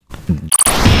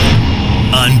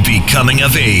Unbecoming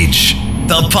of Age,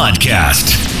 the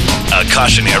podcast. A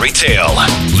cautionary tale.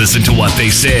 Listen to what they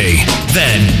say,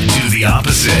 then do the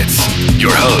opposite.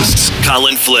 Your hosts,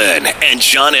 Colin Flynn and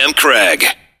John M. Craig.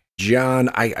 John,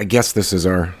 I guess this is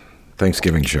our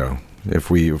Thanksgiving show. If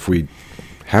we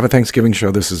have a Thanksgiving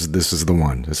show, this is the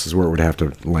one. This is where it would have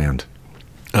to land.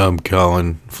 I'm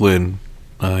Colin Flynn.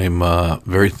 I'm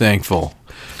very thankful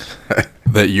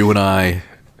that you and I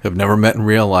have never met in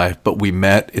real life, but we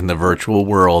met in the virtual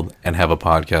world and have a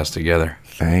podcast together.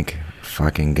 Thank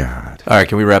fucking God. All right,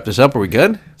 can we wrap this up? Are we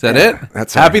good? Is that it?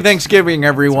 That's Happy Thanksgiving,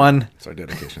 everyone. That's our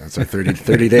dedication. That's our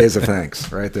 30 days of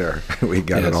thanks right there. We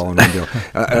got it all in one deal.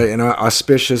 An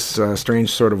auspicious,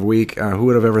 strange sort of week. Who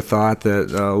would have ever thought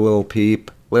that Lil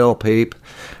Peep,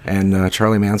 and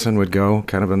Charlie Manson would go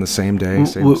kind of on the same day?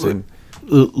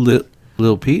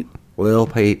 Lil Pete? Lil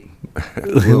Peep. I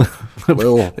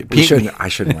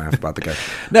shouldn't laugh about the guy.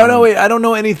 No, wait. I don't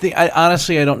know anything.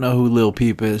 Honestly, I don't know who Lil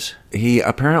Peep is. He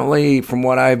apparently, from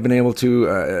what I've been able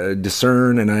to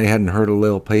discern, and I hadn't heard of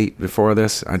Lil Peep before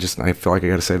this. I feel like I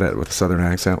got to say that with a southern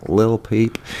accent. Lil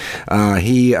Peep.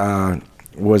 He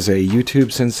was a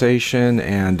YouTube sensation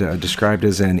and described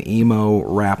as an emo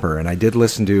rapper. And I did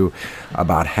listen to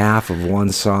about half of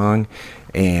one song.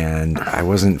 And I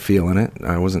wasn't feeling it.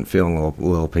 I wasn't feeling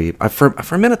Lil Peep. For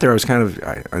a minute there, I was kind of,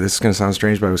 this is going to sound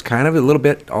strange, but I was kind of a little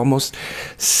bit almost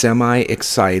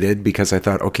semi-excited because I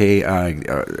thought, okay,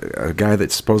 a guy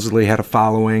that supposedly had a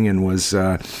following and was,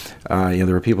 there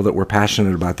were people that were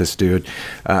passionate about this dude,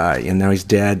 and now he's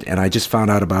dead, and I just found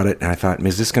out about it, and I thought,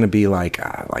 is this going to be like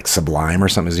Sublime or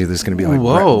something? Is this going to be like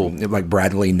like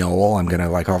Bradley Nowell? I'm going to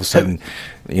all of a sudden,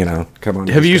 come on.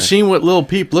 Have you seen what Lil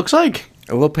Peep looks like?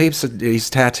 Lil Peep's he's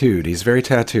tattooed. He's very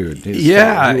tattooed.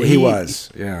 He was.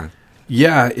 Yeah.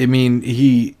 Yeah, I mean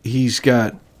he's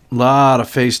got a lot of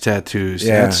face tattoos.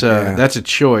 Yeah, that's a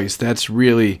choice. That's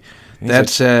really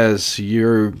says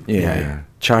you're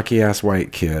chalky ass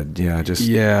white kid. Yeah, just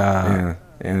yeah.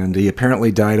 And he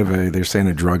apparently died of they're saying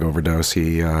a drug overdose.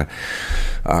 He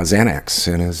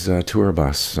Xanax in his tour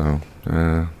bus. So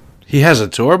he has a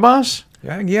tour bus?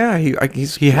 Yeah, he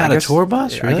had a tour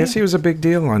bus. Really? I guess he was a big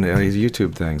deal on his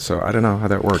YouTube thing. So I don't know how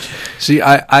that works. See,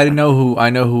 I know who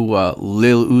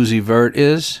Lil Uzi Vert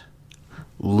is.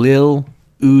 Lil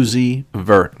Uzi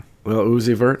Vert. Lil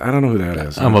Uzi Vert. I don't know who that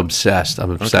is. I'm obsessed.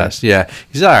 Okay. Yeah,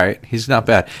 he's all right. He's not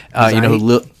bad. You know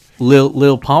who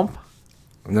Lil Pump?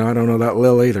 No, I don't know that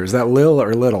Lil either. Is that Lil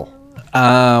or Little?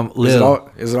 Lil.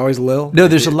 Is it always Lil? No,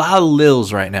 there's a lot of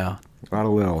Lils right now. A lot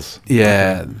of Lils.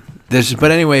 Yeah. Okay.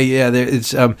 But anyway,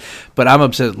 it's but I'm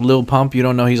upset. Lil Pump, you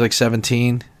don't know he's like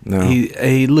 17. No,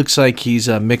 he looks like he's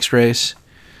a mixed race,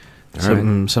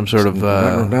 some sort of.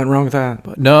 Nothing wrong with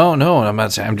that. No, I'm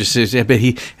not saying. I'm just saying. But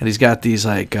he's got these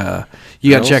you got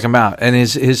to check him out. And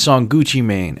his song Gucci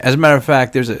Mane. As a matter of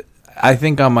fact, I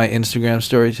think on my Instagram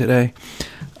story today,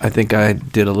 I think I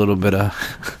did a little bit of.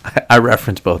 I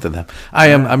referenced both of them.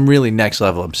 I'm really next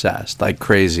level obsessed, like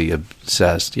crazy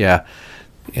obsessed. Yeah.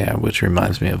 Yeah, which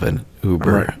reminds me of an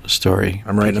Uber story.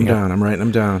 I'm writing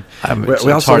them down.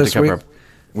 We also this week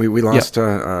we lost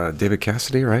David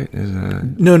Cassidy, right? No.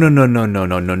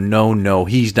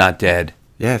 He's not dead.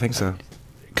 Yeah, I think so.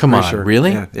 Come on, sure.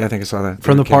 Really? Yeah, I think I saw that.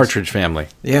 From the Partridge Family.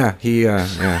 Yeah, he.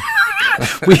 Yeah.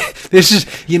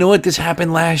 You know what? This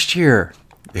happened last year.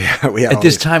 Yeah, at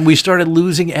this time we started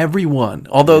losing everyone.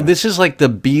 Although this is like the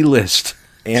B list.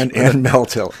 And Mel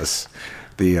Tillis.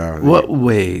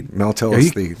 Wait. Mel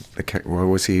Tillis, what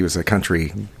was he? He was a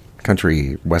country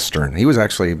western. He was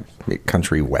actually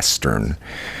country western.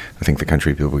 I think the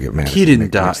country people get mad. He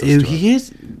didn't die. He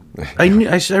is. I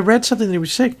read something that he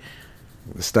was sick.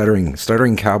 The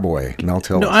stuttering cowboy, Mel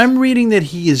Tillis. No, I'm reading that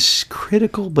he is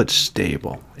critical but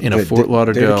stable in a Fort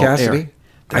Lauderdale David Cassidy? Area.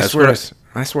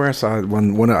 I swear I saw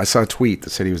one. I saw a tweet that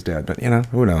said he was dead, but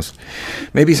who knows?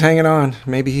 Maybe he's hanging on.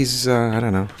 Maybe he's. I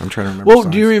don't know. I'm trying to remember. Well,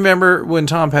 do you remember when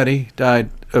Tom Petty died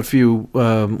a few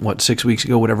 6 weeks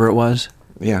ago, whatever it was?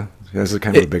 Yeah, that's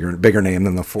kind of a bigger name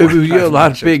than the four. A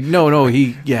lot big. No,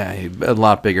 a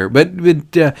lot bigger. But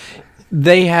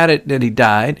they had it that he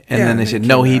died, and then they said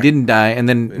no, he didn't die, and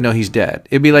then no, he's dead.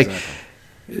 It'd be like.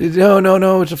 Exactly.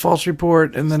 No, it's a false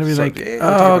report, and then it'd be like,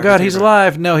 oh God, he's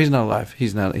alive. No, he's not alive.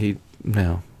 He's not.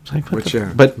 No. Like, but it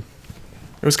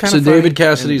was kind of. So David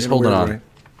Cassidy's holding on.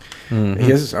 Mm-hmm.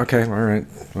 He is okay. All right.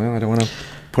 Well, I don't want to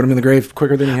put him in the grave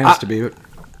quicker than he has to be. But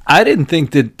I didn't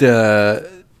think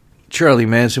that Charlie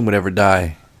Manson would ever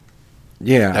die.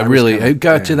 Yeah, I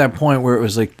got to that point where it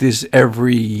was like this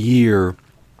every year.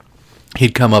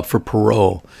 He'd come up for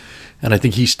parole, and I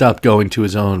think he stopped going to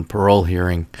his own parole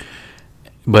hearing.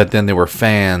 but then there were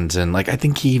fans, and like I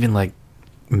think he even like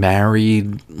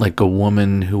married like a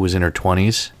woman who was in her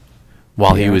 20s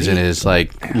while he was in his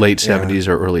like late 70s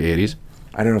or early 80s.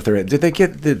 I don't know if they're. Did they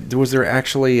get? Was there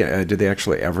actually? Did they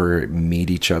actually ever meet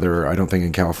each other? I don't think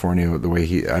in California the way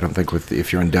he. I don't think with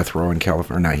if you're on death row in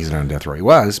California. No, he's not on death row. He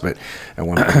was, but at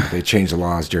one point they changed the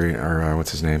laws. Jerry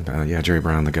what's his name? Jerry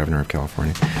Brown, the governor of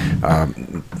California,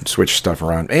 switched stuff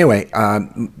around. Anyway,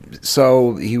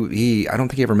 so he. I don't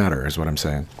think he ever met her. Is what I'm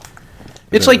saying.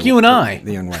 It's like you and I.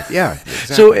 The young wife. Yeah.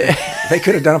 Exactly. So they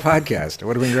could have done a podcast. It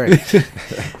would have been great.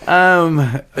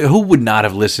 Who would not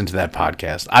have listened to that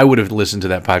podcast? I would have listened to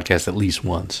that podcast at least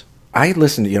once. I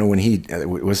listened, when he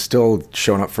was still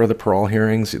showing up for the parole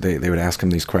hearings. They would ask him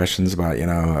these questions about,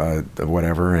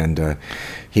 whatever, and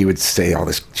he would say all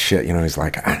this shit. He's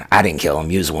like, I didn't kill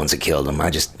him. You was the ones that killed him. I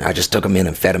just took him in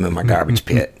and fed him in my garbage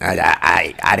pit.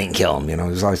 I didn't kill him. It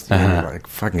was always like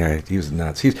fucking guy. He was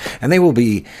nuts. And they will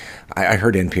be. I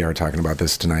heard NPR talking about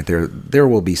this tonight. There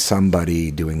will be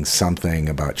somebody doing something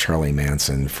about Charlie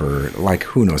Manson for like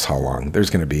who knows how long. There's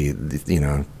going to be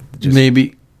just,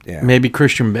 maybe. Yeah. Maybe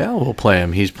Christian Bale will play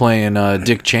him. He's playing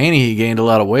Dick Cheney. He gained a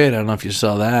lot of weight. I don't know if you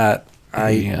saw that.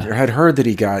 I had heard that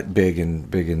he got big and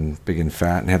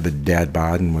fat and had the dad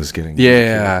bod and was getting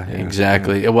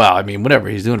exactly. Yeah. Well, I mean, whatever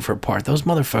he's doing for a part, those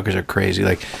motherfuckers are crazy.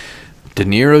 Like De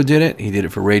Niro did it. He did it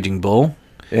for Raging Bull.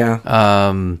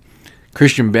 Yeah.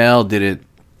 Christian Bale did it.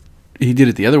 He did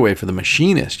it the other way for The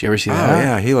Machinist. You ever see that? Oh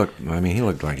yeah, he looked like he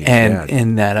was dead.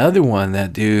 And that other one,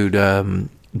 that dude.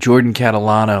 Jordan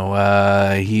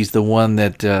Catalano, he's the one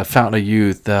that Fountain of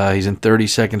Youth. He's in 30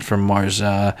 Seconds from Mars.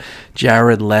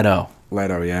 Jared Leto.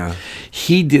 Leto, yeah.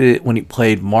 He did it when he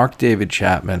played Mark David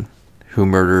Chapman, who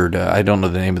murdered. I don't know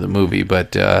the name of the movie,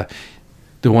 but the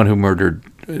one who murdered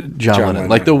John Lennon,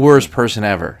 like the worst person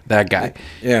ever. That guy.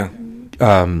 Yeah.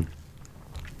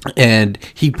 And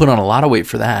he put on a lot of weight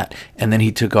for that, and then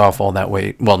he took off all that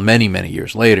weight. Well, many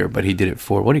years later, but he did it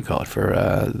for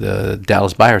for the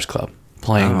Dallas Buyers Club.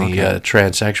 Playing the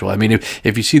transsexual. I mean,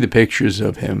 if you see the pictures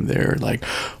of him, they're like,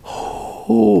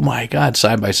 oh my God,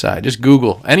 side by side. Just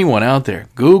Google, anyone out there,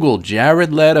 Google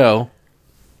Jared Leto,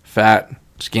 fat,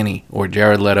 skinny, or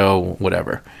Jared Leto,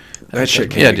 whatever. That shit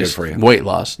can't be good for you. Weight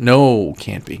loss. No,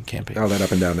 can't be. Oh, that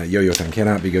up and down, that yo-yo thing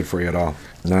cannot be good for you at all.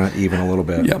 Not even a little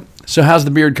bit. Yep. So how's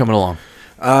the beard coming along?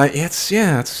 It's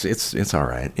all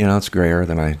right. It's grayer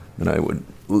than I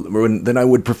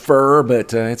would prefer,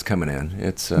 but it's coming in.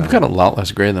 You've got a lot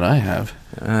less gray than I have.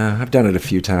 I've done it a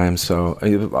few times. So,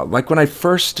 like when I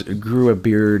first grew a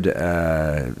beard,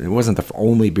 it wasn't the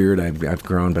only beard I've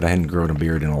grown, but I hadn't grown a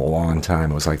beard in a long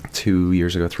time. It was like 3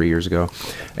 years ago,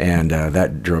 and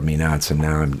that drove me nuts. And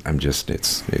now I'm just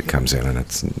it comes in, and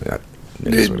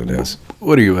it is what it is.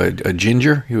 What are you, a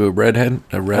ginger? You a redhead?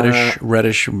 A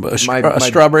reddish, a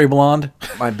strawberry blonde?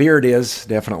 My beard is,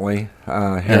 definitely.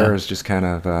 Hair is just kind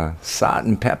of salt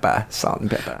and pepper.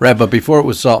 Right, but before it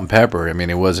was salt and pepper, I mean,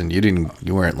 it wasn't,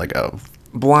 you weren't like a...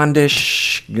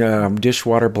 Blondish,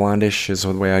 dishwater blondish is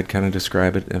the way I'd kind of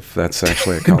describe it, if that's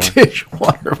actually a color.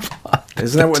 Dishwater blonde.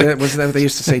 Wasn't that what they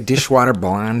used to say, dishwater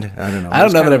blonde? I don't know. I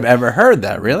don't know that I've ever heard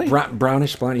that, really.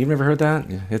 Brownish blonde. You've never heard that?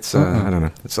 It's, I don't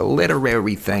know. It's a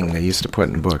literary thing they used to put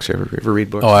in books. You ever read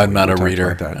books? Oh, I'm not a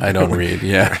reader. I don't read,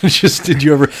 yeah. John, did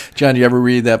you ever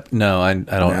read that? No, I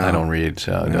don't read,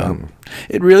 so don't.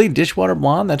 It really, dishwater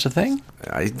blonde, that's a thing?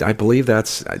 I believe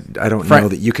that's, I don't know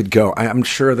that you could go. I'm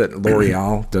sure that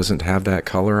L'Oreal doesn't have that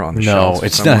color on the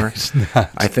shelves somewhere. No, it's not.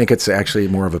 I think it's actually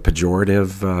more of a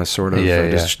pejorative sort of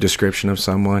description of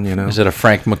someone, Is it a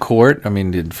Frank McCourt? I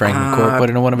mean, did Frank McCourt put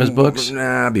it in one of his books?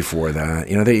 Nah, before that.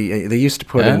 They used to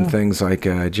put in things like,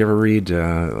 did you ever read,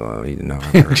 no,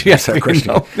 there's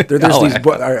these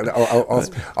books,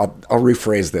 I'll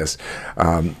rephrase this.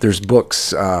 There's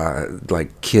books,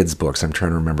 like kids' books, I'm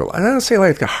trying to remember. I don't say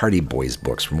like the Hardy Boys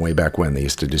books from way back when. They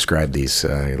used to describe these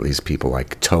people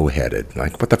like toe-headed.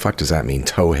 Like, what the fuck does that mean,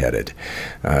 toe-headed?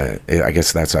 I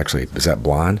guess that's actually, is that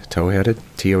blonde? Toe-headed?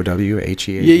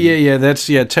 Towhead? Yeah. That's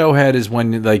towhead is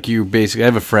when like you basically. I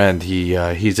have a friend.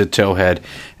 He's a towhead,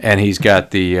 and he's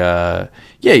got the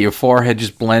your forehead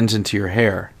just blends into your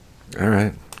hair. All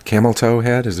right. Camel toe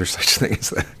head? Is there such thing as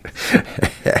that?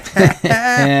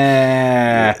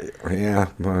 Yeah.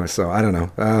 So I don't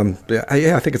know.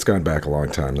 I think it's gone back a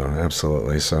long time though.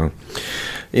 Absolutely. So,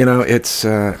 it's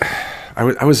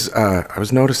I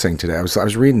was noticing today. I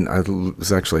was reading. I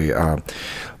was actually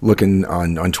looking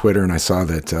on Twitter, and I saw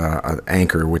that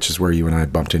Anchor, which is where you and I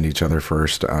bumped into each other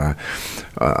first on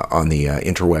the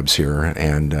interwebs here,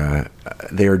 and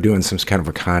they are doing some kind of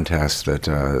a contest that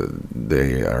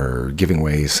they are giving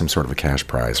away some sort of a cash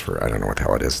prize for. I don't know what the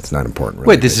hell it is. It's not important.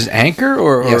 Really. Wait, this is Anchor,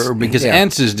 or, Yes, or because yeah.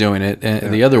 Ants is doing it,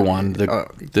 and the other one,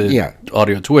 the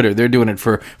audio Twitter, they're doing it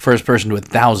for first person to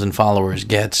 1,000 followers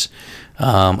gets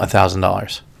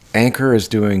 $1,000. Anchor is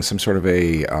doing some sort of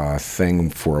a thing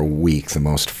for a week. The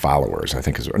most followers, I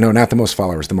think, not the most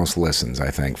followers, the most listens, I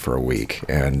think, for a week.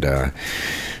 And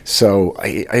so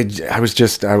I was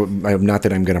just, I'm not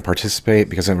that I'm going to participate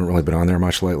because I haven't really been on there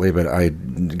much lately. But I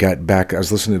got back. I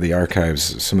was listening to the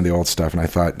archives, some of the old stuff, and I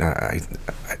thought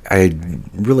I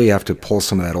really have to pull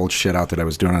some of that old shit out that I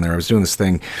was doing on there. I was doing this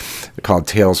thing called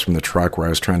Tales from the Truck, where I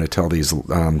was trying to tell these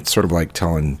sort of like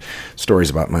telling stories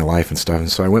about my life and stuff. And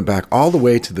so I went back all the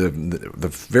way to the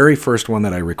very first one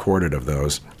that I recorded of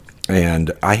those,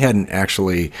 and I hadn't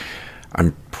actually.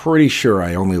 I'm pretty sure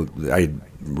I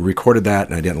recorded that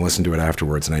and I didn't listen to it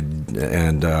afterwards, and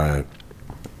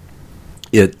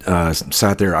it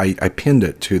sat there. I pinned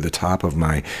it to the top of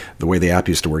the way the app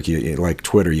used to work. Like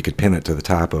Twitter, you could pin it to the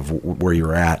top of where you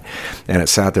were at, and it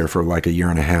sat there for like a year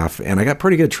and a half. And I got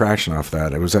pretty good traction off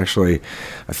that. It was actually,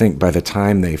 I think, by the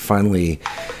time they finally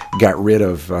got rid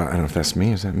of, I don't know if that's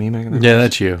me. Is that me making that? Yeah,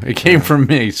 that's you. It came from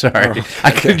me. Sorry. Oh, okay.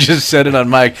 I could have just said it on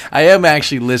mic. I am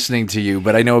actually listening to you,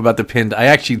 but I know about the pinned.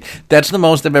 That's the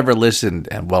most I've ever listened,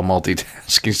 and while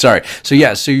multitasking. Sorry. So,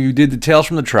 yeah, so you did the Tales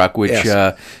from the Truck, which,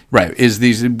 Yes. right, is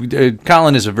these.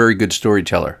 Colin is a very good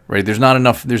storyteller, right? There's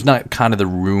not kind of the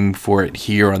room for it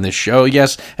here on this show.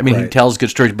 Yes, I mean, he Right. tells good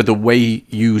stories, but the way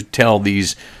you tell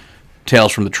these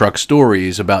Tales from the Truck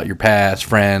stories about your past,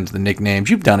 friends, the nicknames.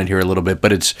 You've done it here a little bit,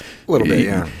 but it's A little bit,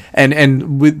 yeah.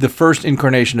 And with the first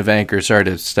incarnation of Anchor, sorry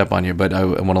to step on you, but I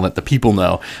want to let the people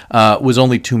know, was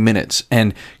only 2 minutes.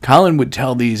 And Colin would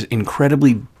tell these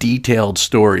incredibly detailed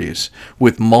stories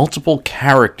with multiple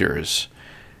characters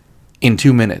in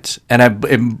 2 minutes.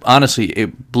 And honestly,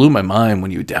 it blew my mind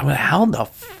when how the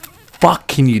fuck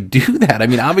can you do that? I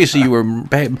mean, obviously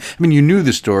you knew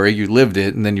the story, you lived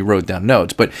it, and then you wrote down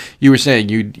notes. But you were saying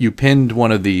you pinned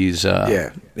one of these.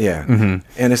 Yeah, and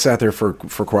it sat there for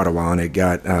quite a while, and it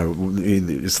got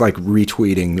it's like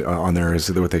retweeting on there is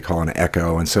what they call an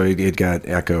echo, and so it got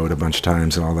echoed a bunch of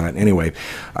times and all that. Anyway,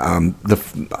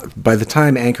 by the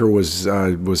time Anchor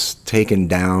was taken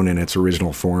down in its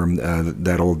original form,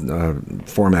 that old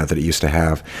format that it used to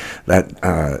have, that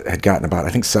had gotten about, I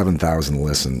think, 7,000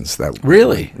 listens. That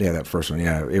Really? Yeah, that first one.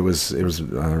 Yeah, it was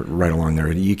right along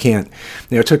there. You can't,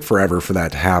 it took forever for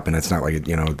that to happen. It's not like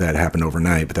that happened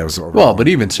overnight, but that was Well, but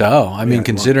even so, I mean, Yeah,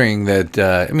 considering that,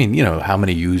 how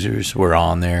many users were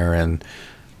on there, and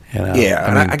yeah,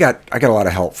 and I got a lot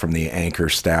of help from the Anchor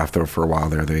staff though for a while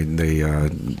there. They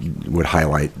would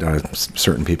highlight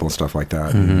certain people and stuff like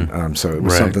that. And, so it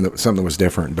was Right. something that was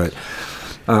different, but.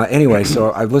 Anyway, so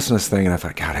I listened to this thing and I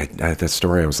thought, God, that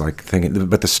story. I was like thinking,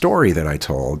 but the story that I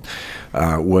told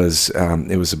was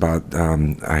it was about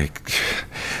the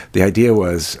idea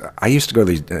was I used to go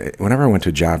to these whenever I went to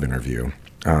a job interview.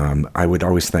 I would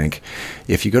always think,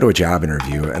 if you go to a job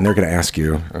interview and they're going to ask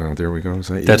you, there we go. Is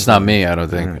that you? that's not me, I don't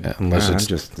think, All right. unless Yeah, it's.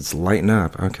 it's lighting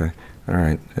up. Okay. All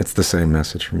right. It's the same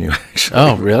message from you, actually.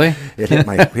 Oh, really? It hit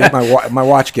my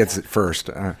watch gets it first.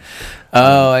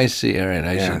 Oh, I see. All right,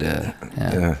 I Yeah. should.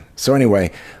 Yeah. So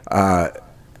anyway, I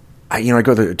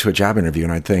go to a job interview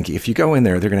and I think if you go in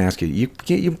there, they're going to ask you.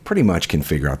 You pretty much can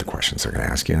figure out the questions they're going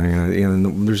to ask you.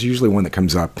 And there's usually one that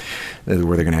comes up where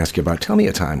they're going to ask you about. Tell me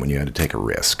a time when you had to take a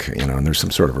risk. And there's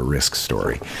some sort of a risk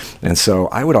story. And so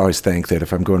I would always think that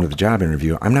if I'm going to the job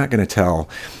interview, I'm not going to tell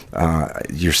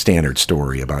your standard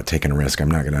story about taking a risk. I'm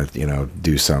not going to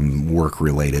do some work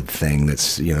related thing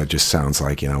that's just sounds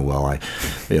like well I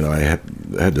had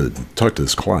to talk to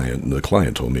this client and the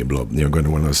client told me blah. Going to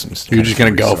one of those. You're just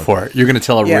going to go for it. You're going to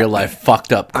tell a Yeah. real life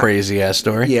fucked up crazy ass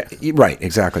story. Yeah, right,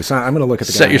 exactly. So I'm going to look at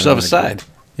the guy Set and yourself I'm gonna go, aside.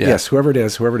 Yeah. Yes, whoever it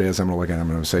is, I'm going to look at him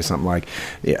and I'm going to say something like,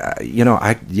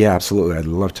 absolutely. I'd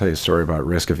love to tell you a story about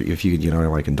risk if you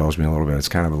like indulge me a little bit. It's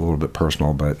kind of a little bit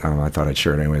personal, but I thought I'd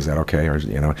share it anyway. Is that okay? Or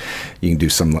you can do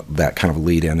some that kind of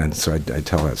lead in, and so I'd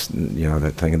tell that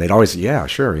that thing, and they'd always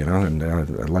sure, and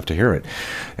I'd love to hear it.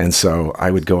 And so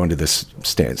I would go into this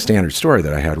standard story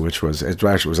that I had, which was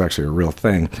actually a real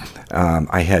thing.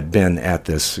 I had been at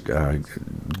this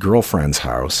girlfriend's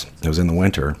house. It was in the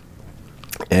winter,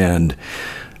 and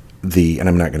and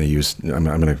I'm not going to use. I'm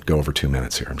going to go over 2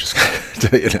 minutes here. I'm just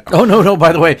going to. Oh no!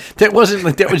 By the way, that wasn't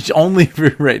like that was only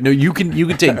for, right. No, you can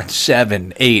take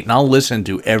 7, 8, and I'll listen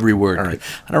to every word. All right.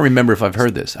 I don't remember if I've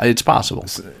heard this. It's possible.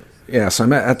 Yeah, so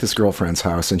I'm at this girlfriend's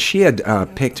house, and she had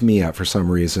picked me up for some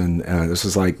reason. This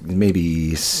was like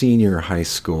maybe senior high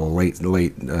school, late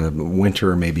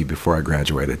winter, maybe before I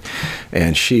graduated.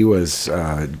 And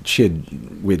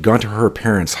we had gone to her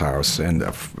parents' house, and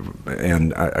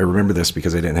I remember this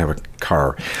because I didn't have a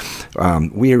car.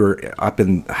 We were up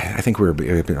in, I think we were,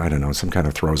 I don't know, some kind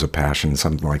of throes of passion,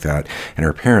 something like that. And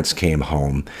her parents came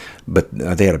home, but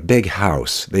they had a big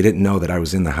house. They didn't know that I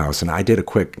was in the house, and I did a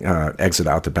quick exit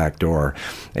out the back door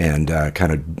and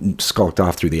kind of skulked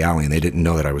off through the alley, and they didn't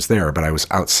know that I was there, but I was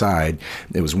outside.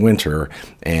 It was winter,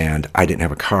 and I didn't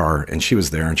have a car, and she was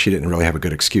there, and she didn't really have a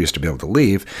good excuse to be able to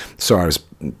leave, so I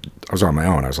was on my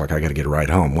own. I was like, I got to get a ride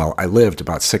home. Well, I lived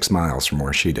about 6 miles from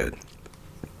where she did.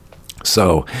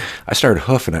 So I started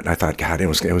hoofing it, and I thought, God, it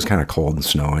was kind of cold and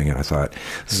snowing, and I thought,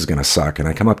 this is going to suck. And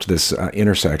I come up to this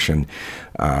intersection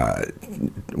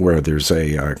where there's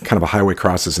a kind of a highway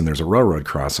crosses, and there's a railroad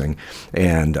crossing,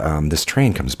 and this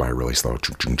train comes by really slow.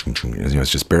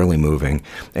 It's just barely moving,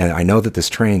 and I know that this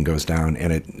train goes down,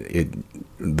 and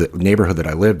the neighborhood that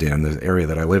I lived in, the area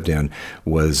that I lived in,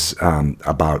 was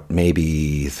about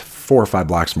maybe 4 or 5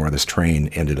 blocks more. This train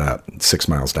ended up 6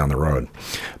 miles down the road,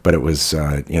 but it was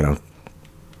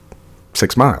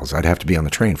 6 miles. I'd have to be on the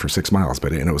train for 6 miles,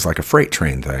 and it was like a freight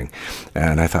train thing.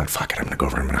 And I thought, fuck it, I'm going to go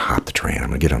over, I'm going to hop the train, I'm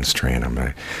going to get on this train, I'm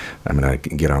going to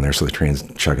get on there. So the train's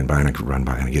chugging by, and I run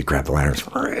by, and I grab the ladder.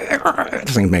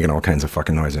 This thing's making all kinds of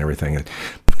fucking noise and everything. I'm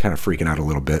kind of freaking out a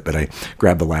little bit, but I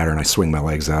grab the ladder, and I swing my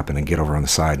legs up, and I get over on the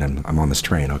side, and I'm on this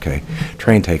train, okay?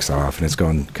 Train takes off, and it's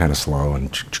going kind of slow,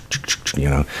 and,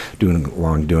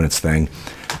 doing its thing.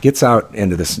 Gets out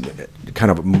into this kind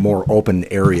of more open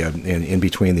area in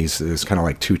between these kind of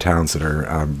like two towns that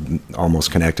are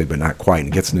almost connected but not quite, and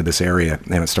it gets into this area,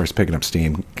 and it starts picking up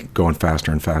steam, going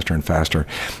faster and faster and faster.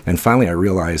 And finally I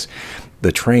realize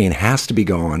the train has to be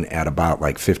going at about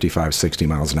like 55, 60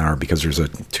 miles an hour, because there's a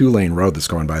 2-lane road that's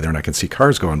going by there, and I can see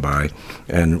cars going by,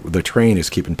 and the train is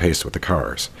keeping pace with the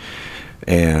cars.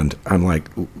 And I'm like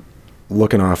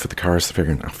looking off at the cars,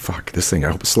 figuring, oh, fuck, this thing,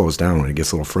 I hope it slows down when it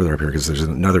gets a little further up here, because there's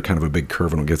another kind of a big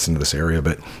curve when it gets into this area,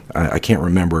 but I can't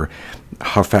remember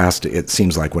how fast it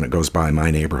seems like when it goes by my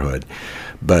neighborhood.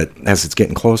 But as it's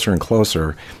getting closer and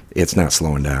closer, it's not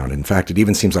slowing down. In fact, it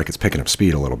even seems like it's picking up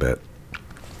speed a little bit.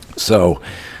 So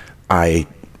I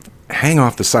hang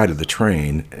off the side of the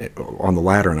train on the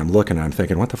ladder, and I'm looking, and I'm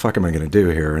thinking, what the fuck am I going to do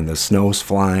here? And the snow's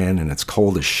flying, and it's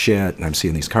cold as shit, and I'm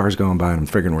seeing these cars going by, and I'm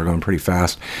figuring we're going pretty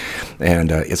fast,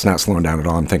 and it's not slowing down at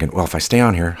all. I'm thinking, well, if I stay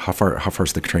on here, how far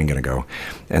is the train going to go?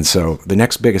 And so the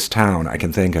next biggest town I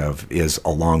can think of is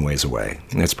a long ways away.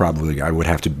 And it's probably, I would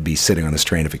have to be sitting on this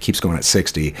train. If it keeps going at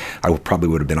 60, I probably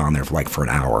would have been on there for an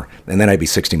hour, and then I'd be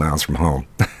 60 miles from home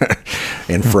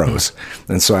and froze.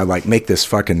 And so I make this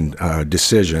fucking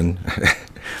decision.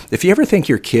 If you ever think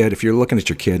if you're looking at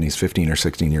your kid and he's 15 or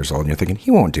 16 years old, and you're thinking, he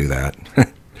won't do that,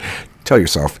 tell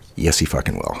yourself, yes, he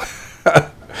fucking will.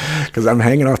 Because I'm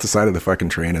hanging off the side of the fucking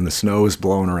train, and the snow is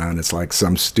blowing around. It's like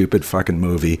some stupid fucking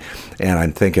movie. And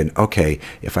I'm thinking, okay,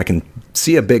 if I can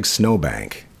see a big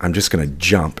snowbank, I'm just going to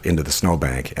jump into the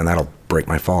snowbank, and that'll break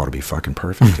my fall. It'll be fucking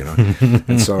perfect,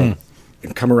 And so I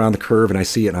come around the curve, and I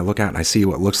see it, and I look out, and I see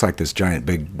what looks like this giant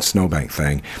big snowbank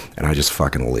thing, and I just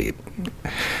fucking leap.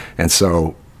 And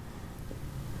so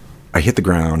I hit the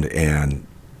ground, and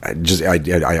I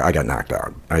got knocked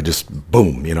out. I just,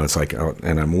 boom, it's like,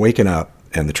 and I'm waking up,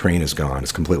 and the train is gone.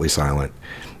 It's completely silent,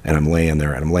 and I'm laying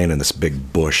there, and I'm laying in this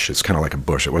big bush. It's kind of like a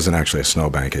bush. It wasn't actually a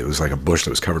snowbank. It was like a bush that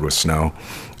was covered with snow,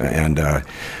 and I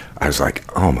was like,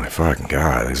 oh my fucking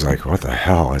God. I was like, what the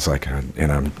hell? I was like,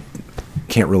 and I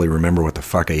can't really remember what the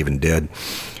fuck I even did.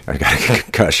 I got a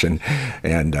concussion,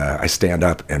 and I stand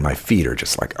up, and my feet are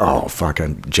just like, oh fuck,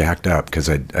 I'm jacked up, because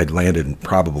I'd landed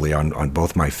probably on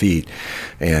both my feet,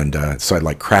 and so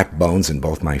I'd cracked bones in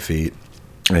both my feet,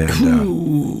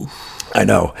 and I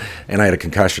know, and I had a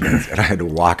concussion, and I had to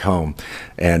walk home,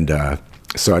 and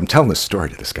so I'm telling this story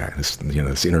to this guy,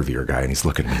 this interviewer guy, and he's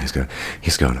looking at me,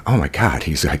 he's going, oh my God,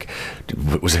 he's like,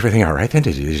 was everything all right then?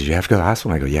 Did you have to go to the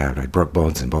hospital? And I go, yeah, I broke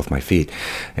bones in both my feet,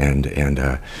 and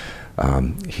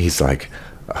he's like,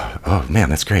 oh man,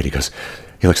 that's great. He looks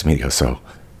at me, and he goes, so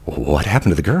what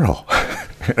happened to the girl?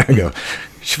 And I go,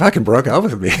 she fucking broke up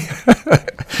with me.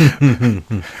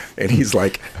 And he's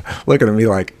like, looking at me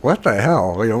like, what the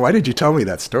hell? Why did you tell me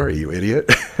that story, you idiot?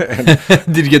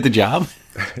 Did you get the job?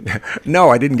 No,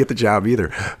 I didn't get the job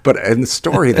either. But in the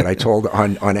story that I told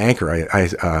on Anchor,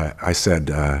 I said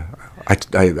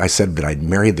that I'd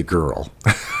married the girl,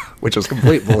 which was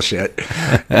complete bullshit.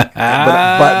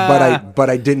 but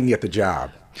I didn't get the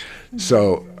job.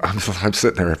 So I'm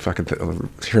sitting there fucking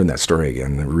hearing that story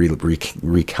again, and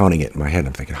recounting it in my head.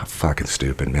 I'm thinking, how fucking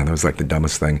stupid, man. That was like the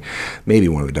dumbest thing, maybe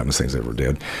one of the dumbest things I ever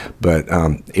did. But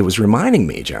it was reminding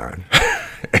me, John,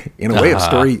 in a way, of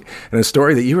a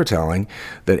story that you were telling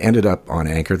that ended up on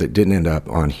Anchor that didn't end up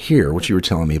on here, which you were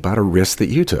telling me about a risk that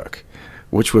you took,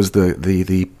 which was the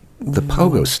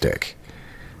pogo stick.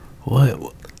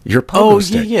 What? Your pogo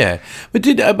stick. Yeah.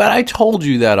 But I told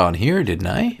you that on here, didn't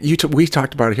I? We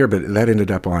talked about it here, but that ended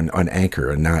up on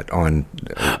Anchor and not on.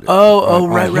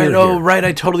 Right. Here. Oh, right.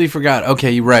 I totally forgot.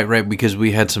 Okay, right. Because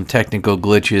we had some technical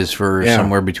glitches for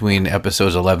somewhere between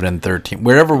episodes 11 and 13,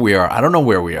 wherever we are. I don't know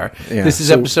where we are. Yeah. This is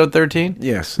episode 13.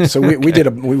 Yes. So we did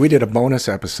a bonus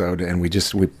episode, and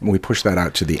we pushed that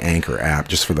out to the Anchor app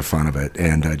just for the fun of it.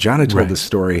 And John had told this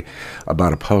story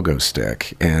about a pogo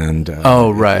stick, and.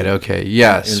 Right. Okay.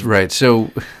 Yes. Right.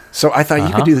 So I thought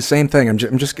you could do the same thing. I'm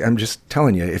just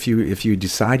telling you, if you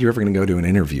decide you're ever going to go to an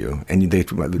interview and they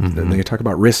talk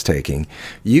about risk taking,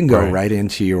 you can go right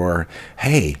into your,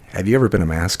 hey, have you ever been a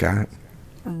mascot?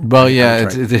 Well, yeah,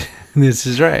 this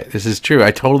is right. This is true.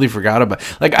 I totally forgot about.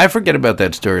 I forget about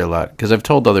that story a lot because I've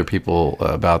told other people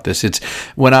about this. It's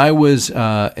when I was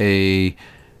a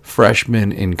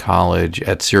freshman in college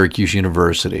at Syracuse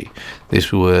University.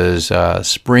 This was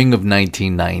spring of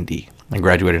 1990. I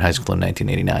graduated high school in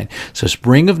 1989. So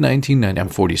spring of 1990, I'm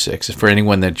 46. For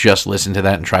anyone that just listened to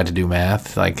that and tried to do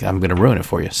math, I'm going to ruin it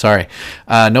for you. Sorry.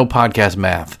 No podcast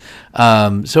math.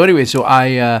 So anyway,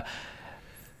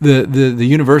 the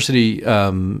university,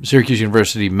 Syracuse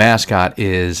University mascot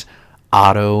is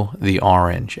Otto the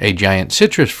Orange, a giant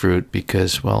citrus fruit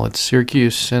because, well, it's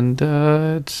Syracuse and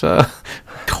it's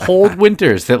cold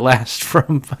winters that last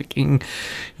from fucking,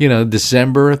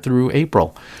 December through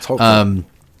April.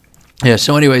 Yeah,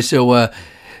 so anyway,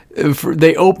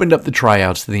 they opened up the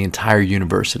tryouts to the entire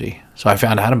university. So I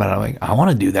found out about it. I'm like, I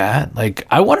want to do that.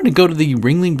 I wanted to go to the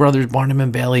Ringling Brothers Barnum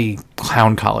and Bailey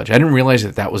Clown College. I didn't realize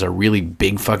that was a really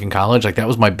big fucking college. That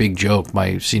was my big joke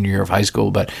my senior year of high school,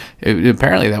 but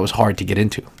apparently that was hard to get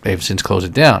into. They've since closed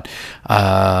it down.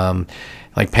 Penn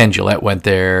Jillette went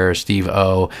there, Steve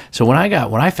O. So when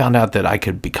I found out that I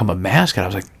could become a mascot, I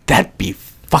was like, that'd be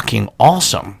fucking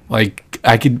awesome.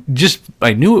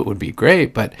 I knew it would be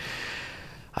great, but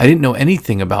I didn't know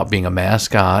anything about being a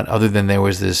mascot other than there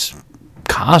was this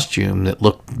costume that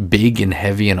looked big and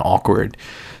heavy and awkward.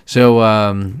 So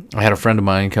I had a friend of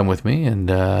mine come with me,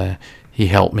 and he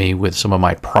helped me with some of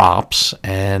my props.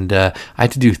 And I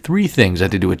had to do 3 things. I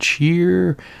had to do a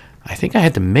cheer. I think I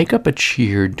had to make up a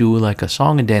cheer, do a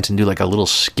song and dance, and do a little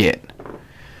skit.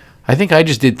 I think I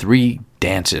just did 3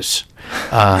 dances.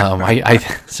 But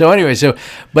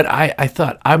I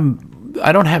thought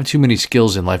I don't have too many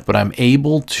skills in life, but I'm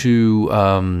able to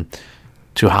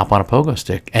hop on a pogo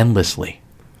stick endlessly.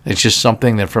 It's just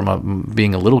something that from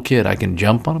being a little kid, I can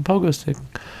jump on a pogo stick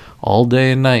all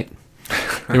day and night.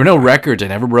 There were no records. I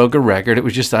never broke a record. It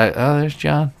was just, there's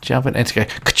John jumping. And it's like,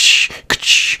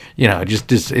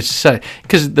 it's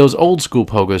because those old school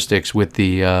pogo sticks with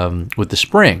the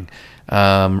spring.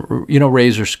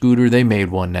 Razor Scooter, they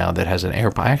made one now that has an air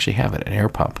pump. I actually have it, an air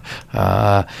pump.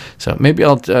 So maybe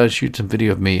I'll shoot some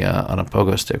video of me on a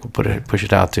pogo stick. We'll push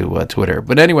it out to Twitter.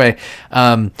 But anyway,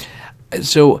 at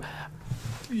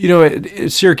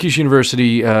Syracuse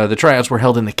University, the tryouts were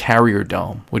held in the Carrier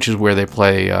Dome, which is where they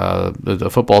play, the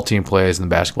football team plays and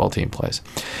the basketball team plays.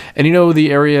 And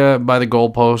the area by the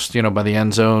goalpost, by the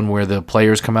end zone where the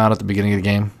players come out at the beginning of the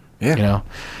game? Yeah.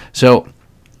 So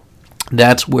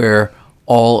that's where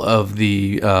all of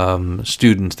the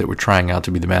students that were trying out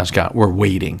to be the mascot were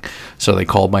waiting. So they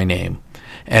called my name.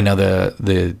 And now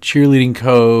the cheerleading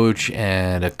coach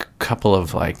and a couple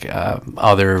of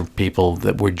other people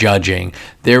that were judging,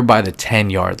 they're by the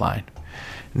 10-yard line.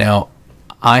 Now,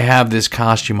 I have this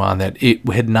costume on that it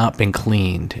had not been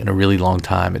cleaned in a really long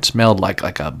time. It smelled like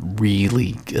a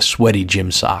really sweaty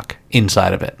gym sock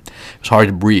inside of it. It was hard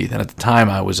to breathe. And at the time,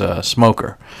 I was a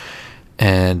smoker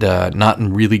and not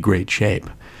in really great shape.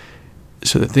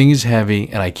 So the thing is heavy,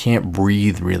 and I can't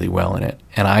breathe really well in it.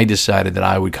 And I decided that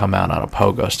I would come out on a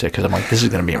pogo stick because I'm like, this is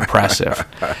going to be impressive,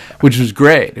 which was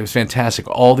great. It was fantastic.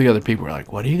 All the other people were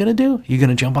like, what are you going to do? You going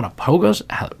to jump on a pogo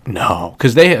stick? No,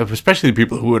 because they have, especially the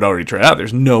people who had already tried out,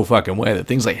 there's no fucking way. The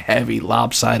thing's heavy,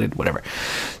 lopsided, whatever.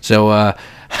 So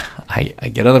I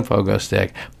get on the pogo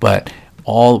stick, but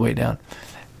all the way down,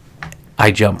 I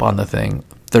jump on the thing.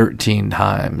 13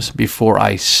 times before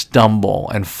I stumble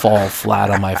and fall flat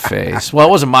on my face. Well,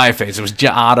 it wasn't my face. It was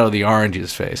Otto the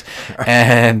Orange's face,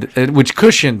 which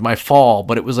cushioned my fall.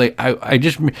 But it was like, I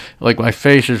just, like, my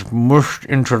face is mushed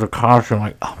into the costume.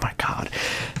 Like, oh, my God.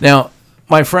 Now,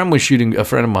 a friend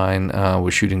of mine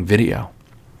was shooting video.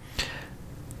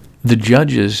 The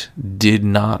judges did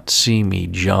not see me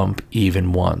jump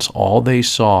even once. All they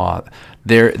saw,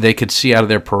 they could see out of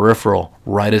their peripheral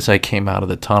right as I came out of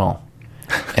the tunnel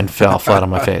and fell flat on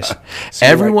my face. So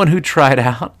everyone who tried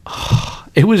out,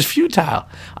 it was futile.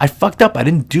 I fucked up. I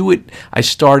didn't do it. I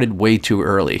started way too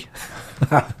early.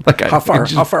 Like how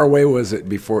far away was it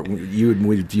before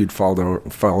you'd fall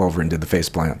over and did the face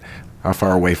plant? How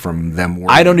far away from them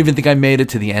were I don't even think I made it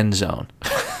to the end zone.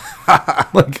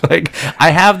 like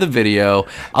I have the video.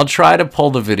 I'll try to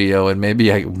pull the video, and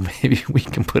maybe we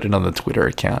can put it on the Twitter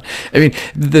account. I mean,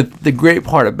 the great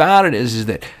part about it is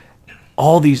that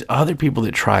all these other people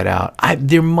that tried out,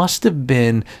 there must have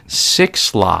been 6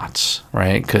 slots,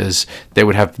 right? Because they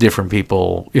would have different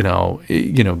people,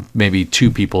 maybe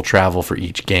 2 people travel for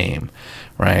each game,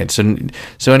 right?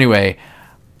 So anyway,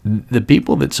 the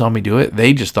people that saw me do it,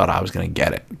 they just thought I was going to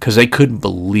get it because they couldn't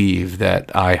believe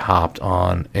that I hopped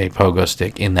on a pogo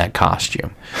stick in that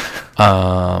costume.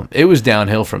 It was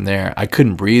downhill from there. I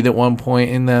couldn't breathe at one point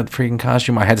in that freaking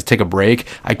costume. I had to take a break.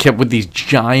 I kept with these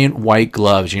giant white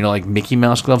gloves, like Mickey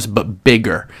Mouse gloves, but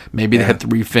bigger. Maybe they had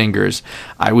 3 fingers.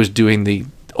 I was doing the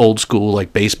old school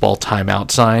like baseball timeout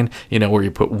sign, where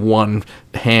you put one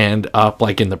hand up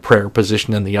like in the prayer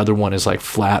position and the other one is like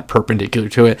flat perpendicular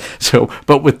to it. So,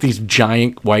 but with these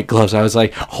giant white gloves, I was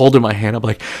like holding my hand up,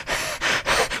 like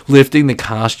lifting the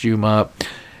costume up.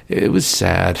 It was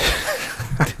sad.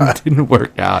 It didn't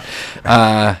work out.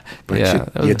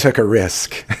 But you took a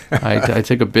risk. I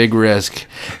took a big risk.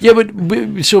 Yeah,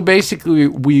 but so basically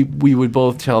we would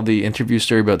both tell the interview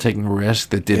story about taking a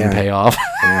risk that didn't pay off.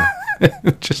 Yeah.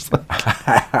 Just like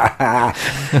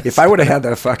if I would have had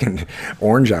that fucking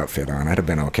orange outfit on, I'd have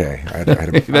been okay. I'd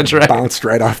have bounced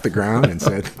right off the ground and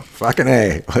said, "Fucking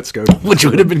A, let's go." Which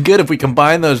would have been good if we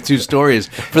combine those 2 stories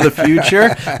for the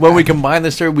future. When we combine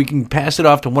the story, we can pass it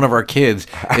off to one of our kids.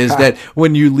 Is that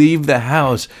when you leave the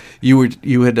house, you were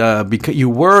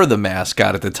the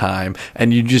mascot at the time,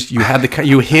 and you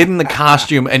hid in the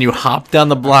costume and you hopped down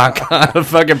the block on a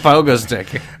fucking pogo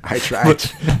stick. I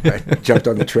tried. I jumped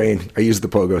on the train. I used the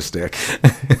pogo stick.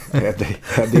 I had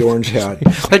the orange hat.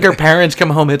 Like our parents come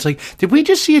home, it's like, did we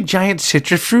just see a giant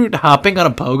citrus fruit hopping on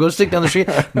a pogo stick down the street?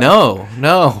 No.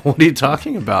 What are you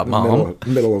talking about, Mom?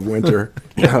 Middle of winter.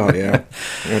 Oh, yeah.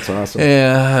 That's awesome.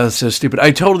 Yeah, that was so stupid.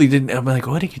 I totally didn't. I'm like,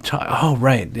 what are you talking? Oh,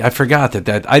 right. I forgot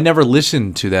that. I never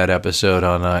listened to that episode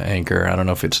on Anchor. I don't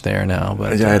know if it's there now.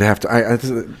 But yeah, I'd have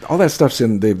to. All that stuff's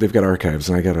in. They've got archives,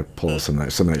 and I got to pull some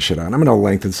of that shit out. I'm going to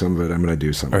lengthen some of it. I'm going to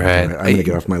do something. Right. I'm going to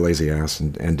get off my lazy ass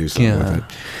and do something with it.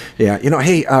 Yeah.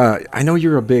 Hey, I know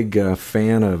you're a big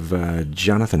fan of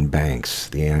Jonathan Banks,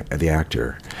 the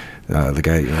actor, the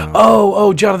guy.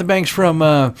 Oh, Jonathan Banks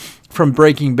from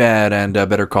Breaking Bad and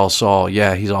Better Call Saul.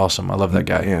 Yeah, he's awesome. I love that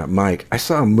guy. Yeah, Mike. I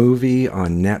saw a movie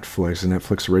on Netflix, a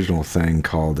Netflix original thing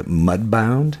called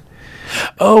Mudbound.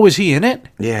 Oh, is he in it?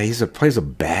 Yeah, plays a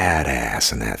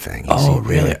badass in that thing.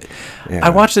 Really? Yeah. I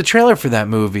watched the trailer for that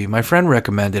movie. My friend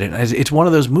recommended it. It's one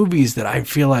of those movies that I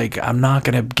feel like I'm not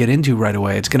going to get into right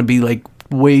away. It's going to be like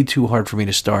way too hard for me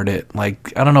to start it.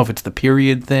 Like, I don't know if it's the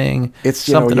period thing. It's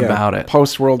something about it.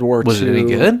 Post-World War II. Was it any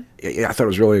good? Yeah, I thought it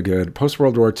was really good.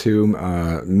 Post-World War II,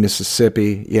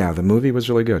 Mississippi. Yeah, the movie was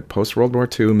really good. Post-World War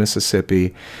II,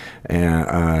 Mississippi, and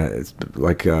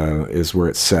is where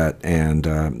it's set. And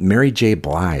Mary J.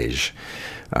 Blige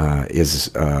plays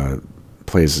kind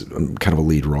of a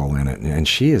lead role in it, and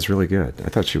she is really good. I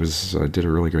thought she did a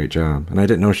really great job. And I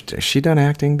didn't know has she done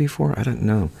acting before. I didn't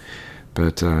know,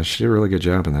 but she did a really good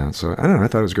job in that. So I don't know. I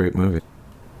thought it was a great movie.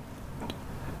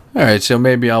 All right, so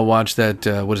maybe I'll watch that.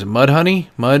 What is it, Mudhoney?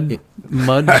 Mud.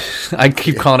 I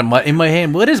keep calling it Mud in my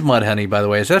hand. What is Mudhoney, by the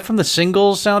way? Is that from the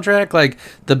Singles soundtrack, like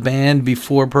the band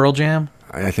before Pearl Jam?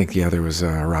 I think there was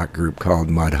a rock group called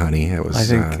Mudhoney. It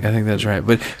was. I think that's right,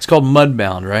 but it's called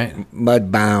Mudbound, right?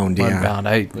 Mudbound, yeah.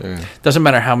 Mudbound. Doesn't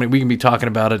matter how many we can be talking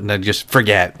about it, and I just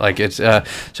forget. Like it's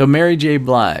so Mary J.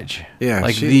 Blige. Yeah,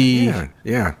 like the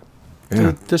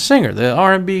singer, the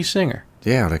R&B singer.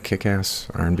 Yeah, the kick-ass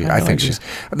R&B. I think she's.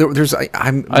 I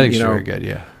think she's very good.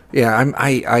 Yeah. Yeah,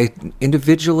 I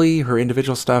individually, her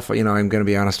individual stuff. I'm going to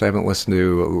be honest. I haven't listened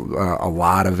to a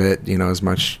lot of it. As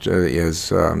much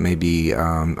as maybe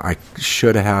I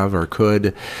should have or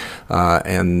could.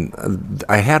 And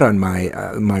I had on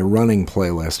my running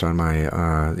playlist on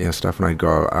my stuff when I'd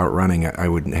go out running. I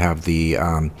would have the.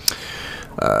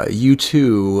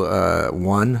 U2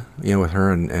 One, with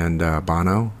her and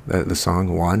Bono, the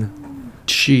song One.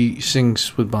 She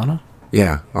sings with Bono?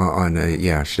 Yeah,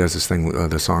 she does this thing,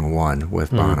 the song One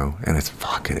with Bono, and it's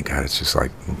fucking, God, it's just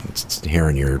like,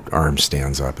 hearing your arm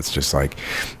stands up. It's just like,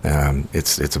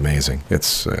 it's amazing.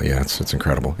 It's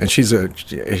incredible. And she's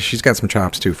got some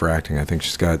chops too for acting. I think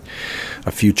she's got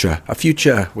a future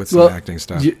with some acting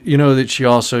stuff. You know that she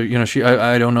also,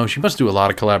 I don't know, she must do a lot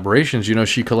of collaborations.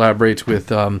 She collaborates with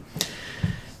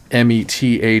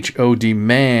METHOD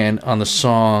Man on the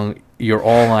song You're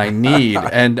All I Need.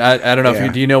 And I don't know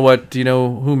if do you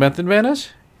know who Method Man is?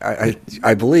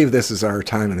 I believe this is our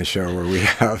time in the show where we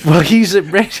have. Well, he's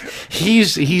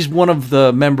one of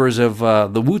the members of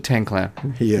the Wu-Tang Clan.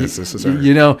 He is. This is our.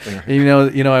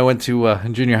 I went to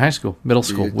junior high school, middle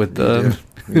school with the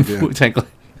Wu-Tang Clan.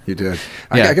 You did.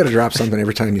 Yeah. I got to drop something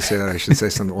every time you say that. I should say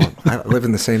something. Well, I live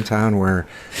in the same town where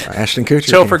Ashton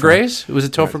Kutcher. Topher Grace? Was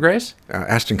it Topher Grace?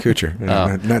 Ashton Kutcher,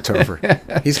 not Topher.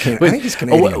 I think he's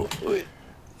Canadian.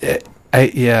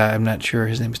 I'm not sure.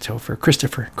 His name is Topher. Chris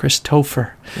Topher.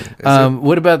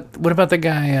 What about the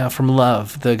guy from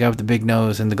Love? The guy with the big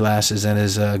nose and the glasses, and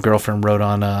his girlfriend wrote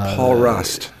on. Paul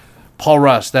Rust. Paul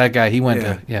Rust, that guy. He went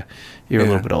to You're a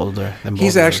little bit older than both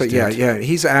he's of actually those dudes.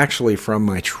 He's actually from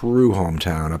my true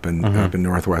hometown up in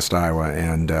Northwest Iowa,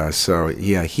 and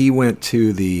he went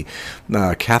to the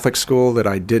Catholic school that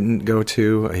I didn't go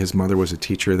to. His mother was a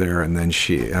teacher there, and then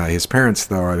his parents,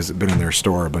 though, I've been in their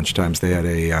store a bunch of times. They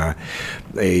had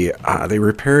they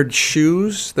repaired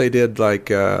shoes. They did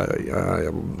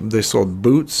they sold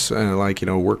boots,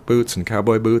 work boots and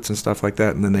cowboy boots and stuff like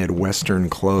that, and then they had Western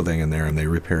clothing in there, and they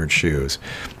repaired shoes.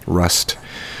 Rust.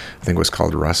 I think it was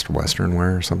called Rust Western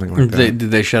Wear or something like that. Did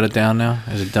they shut it down now?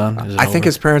 Is it done? Is it I over? think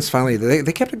his parents finally,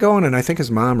 they kept it going, and I think his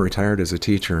mom retired as a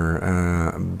teacher.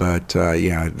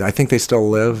 I think they still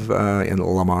live in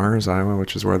Lamars, Iowa,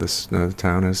 which is where this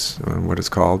town is, what it's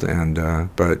called. And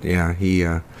he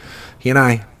and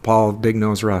I, Paul Big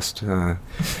Nose Rust.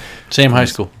 Same high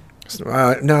school.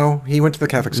 No, he went to the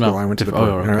Catholic school. No. I went to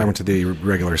I went to the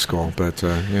regular school, but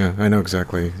I know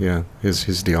exactly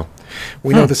his deal.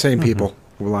 We know the same people.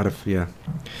 A lot of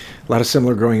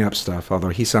similar growing up stuff. Although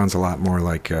he sounds a lot more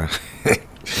like I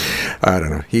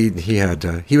don't know. He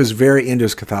was very into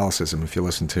his Catholicism. If you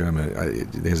listen to him,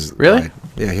 really,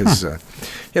 he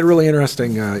had a really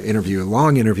interesting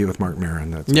long interview with Mark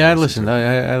Maron. I listened.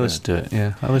 I listened to it.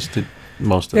 Yeah, I listened to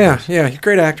most of it. Yeah,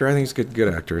 great actor. I think he's a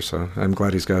good actor. So I'm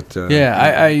glad he's got.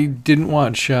 I didn't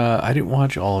watch. I didn't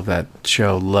watch all of that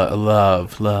show,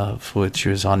 Love, which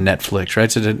was on Netflix.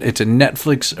 Right, it's a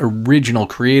Netflix original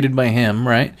created by him.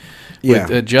 Right. Yeah.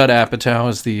 With Judd Apatow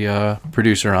as the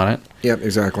producer on it. Yep,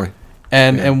 exactly.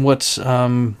 And what's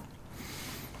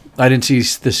I didn't see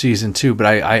the season 2, but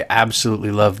I absolutely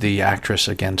love the actress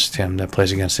that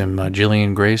plays against him,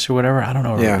 Jillian Grace or whatever. I don't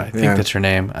know. I think that's her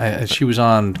name. She was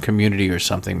on Community or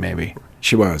something, maybe.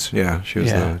 She was. Yeah, she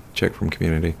was the chick from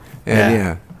Community.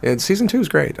 And and season 2 is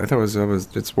great. I thought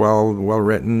it's well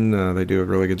written. They do a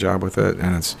really good job with it,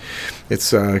 and it's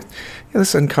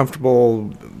this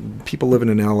uncomfortable people living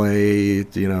in LA.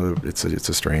 It's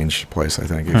a strange place. I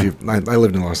think I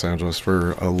lived in Los Angeles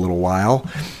for a little while,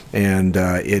 and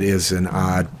it is an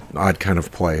odd kind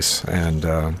of place. And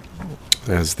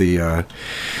as the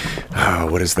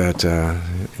what is that?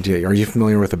 Are you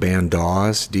familiar with the band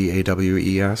Dawes?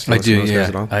 DAWES? I do.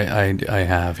 Yeah, I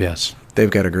have. Yes. They've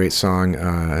got a great song.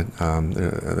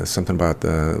 Something about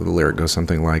the lyric goes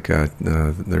something like,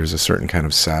 "There's a certain kind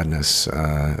of sadness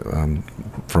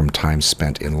from time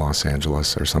spent in Los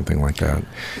Angeles," or something like that.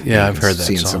 Yeah, I've heard that song.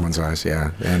 Seeing someone's eyes,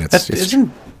 and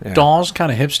isn't Dawes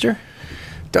kind of hipster?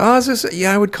 Dawes is,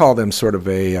 I would call them sort of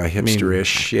a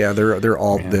hipsterish. They're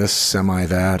all this, semi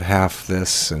that, half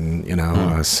this, and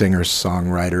a singer,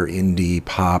 songwriter, indie,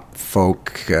 pop,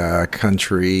 folk,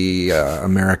 country,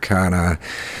 Americana.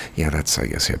 Yeah, that's, I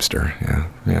guess, hipster.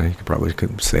 Yeah, you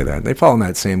could say that. They fall in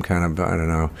that same kind of, I don't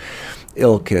know,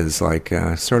 ilk as like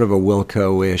sort of a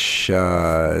Wilco-ish.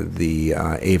 The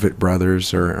Avett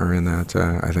Brothers are in that.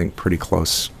 I think pretty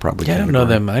close, probably. Yeah, I don't know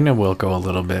them. I know Wilco a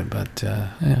little bit, but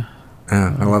yeah.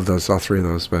 I love those, all three of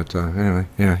those. But anyway,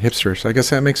 hipsters. I guess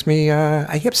that makes me a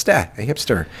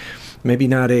hipster. Maybe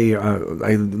not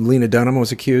Lena Dunham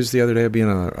was accused the other day of being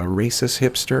a racist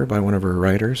hipster by one of her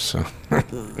writers. So.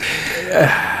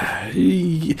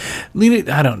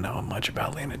 Lena, I don't know much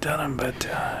about Lena Dunham, but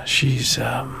she's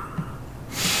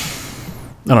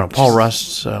I don't know. Paul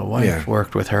Rust's wife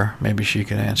worked with her. Maybe she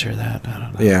could answer that. I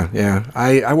don't know. Yeah.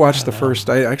 I watched the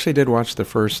first. I actually did watch the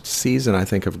first season, I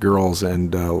think, of Girls,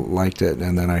 and liked it.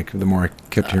 And then the more I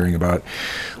kept hearing about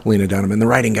Lena Dunham, and the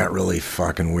writing got really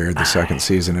fucking weird the second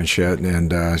season and shit.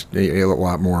 And a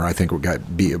lot more. I think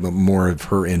more of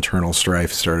her internal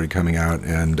strife started coming out.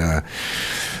 And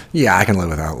yeah, I can live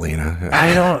without Lena.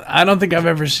 I don't think I've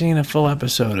ever seen a full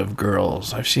episode of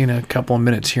Girls. I've seen a couple of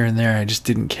minutes here and there. I just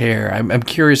didn't care. I'm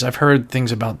curious. I've heard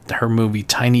things about her movie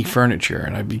Tiny Furniture,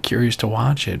 and I'd be curious to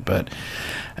watch it, but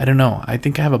I don't know. I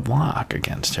think I have a block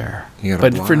against her.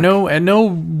 But for no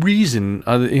reason,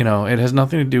 it has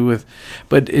nothing to do with.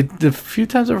 But the few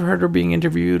times I've heard her being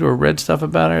interviewed or read stuff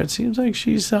about her, it seems like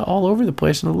she's all over the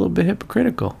place and a little bit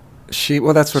hypocritical.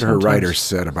 That's what her writer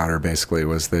said about her, basically,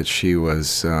 was that she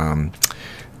was,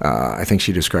 I think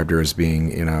she described her as being,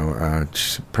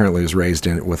 she apparently was raised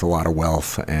with a lot of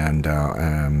wealth, and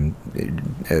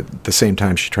at the same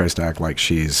time she tries to act like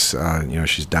she's,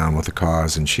 she's down with the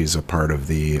cause, and she's a part of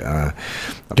the...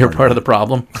 You're part of the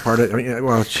problem?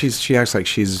 She acts like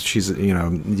she's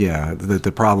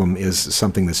the problem is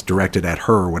something that's directed at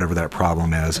her, whatever that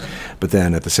problem is, but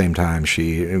then at the same time,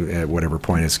 she, at whatever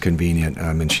point is convenient,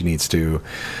 and she needs to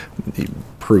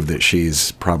prove that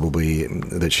she's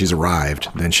arrived,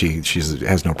 then she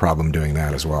has no problem doing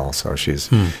that as well. So she's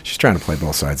trying to play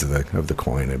both sides of the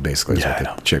coin. Basically, is what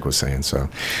the chick was saying. So,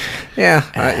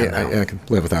 I can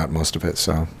live without most of it.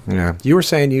 So, yeah, you were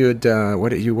saying you had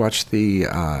you watched the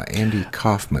Andy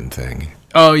Kaufman thing?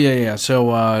 Oh yeah.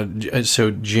 So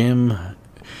Jim,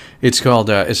 it's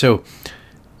called. Are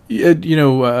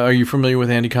you familiar with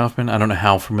Andy Kaufman? I don't know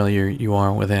how familiar you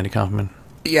are with Andy Kaufman.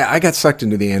 Yeah, I got sucked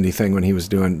into the Andy thing when he was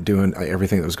doing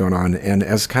everything that was going on. And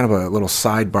as kind of a little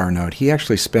sidebar note, he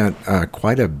actually spent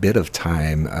quite a bit of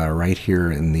time right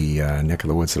here in the neck of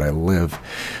the woods that I live.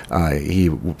 He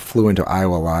flew into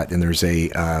Iowa a lot, and there's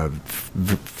a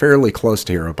fairly close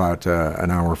to here, about an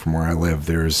hour from where I live,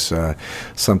 there's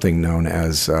something known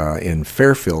as, in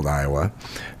Fairfield, Iowa,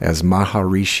 as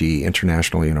Maharishi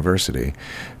International University.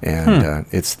 And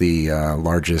it's the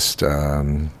largest...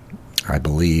 I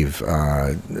believe,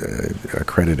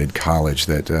 accredited college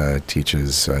that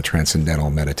teaches transcendental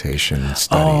meditation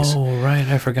studies. Oh, right.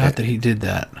 I forgot that he did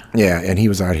that. Yeah, and he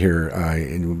was out here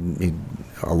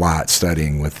a lot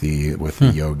studying with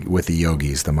the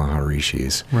yogis, the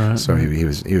Maharishis. Right. So he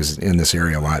was in this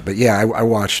area a lot. But yeah, I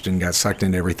watched and got sucked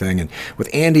into everything. And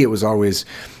with Andy, it was always...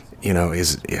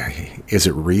 is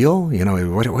it real?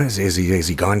 What is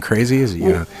he gone crazy? Is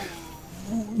he,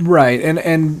 Right,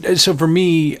 and so for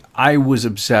me, I was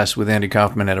obsessed with Andy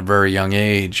Kaufman at a very young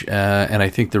age, and I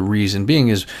think the reason being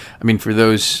is, for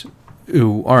those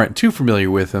who aren't too familiar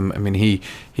with him, he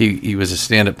was a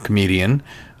stand-up comedian,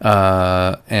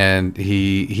 and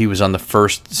he was on the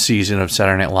first season of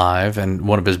Saturday Night Live, and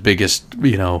one of his biggest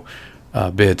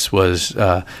bits was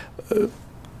lip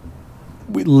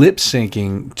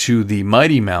syncing to the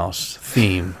Mighty Mouse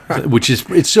theme, which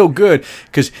it's so good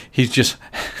because he's just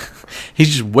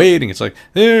waiting. It's like,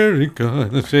 there he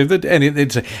goes,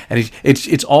 and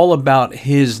it's all about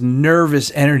his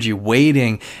nervous energy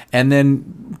waiting. And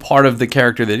then part of the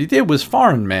character that he did was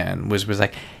Foreign Man, was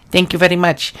like, thank you very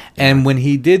much. And when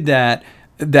he did that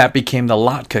became the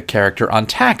Latka character on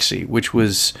Taxi, which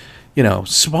was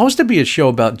supposed to be a show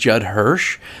about Judd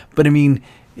Hirsch, but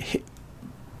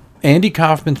Andy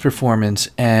Kaufman's performance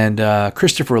and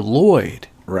Christopher Lloyd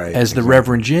as the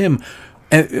Reverend Jim.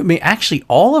 Actually,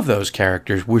 all of those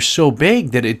characters were so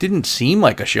big that it didn't seem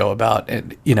like a show about,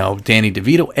 Danny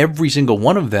DeVito. Every single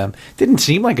one of them didn't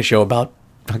seem like a show about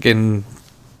fucking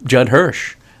Judd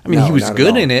Hirsch. He was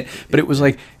good in it, but it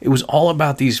was all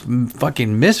about these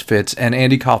fucking misfits, and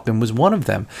Andy Kaufman was one of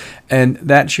them. And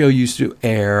that show used to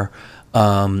air...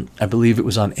 I believe it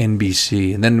was on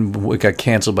NBC, and then it got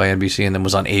canceled by NBC, and then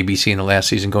was on ABC in the last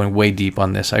season. Going way deep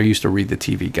on this, I used to read the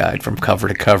TV guide from cover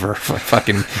to cover,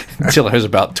 until I was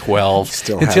about 12.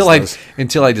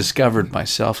 Until I discovered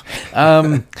myself.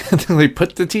 Until they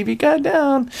put the TV guide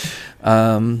down.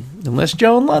 Unless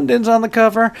Joan London's on the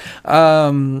cover.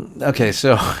 Okay,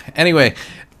 so anyway,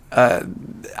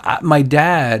 my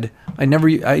dad. I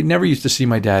never used to see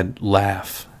my dad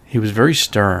laugh. He was very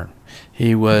stern.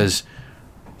 He was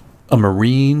a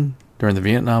Marine during the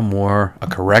Vietnam War, a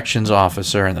corrections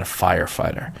officer, and then a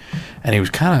firefighter. And he was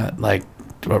kind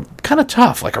of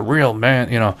tough, like a real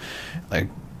man, like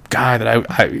guy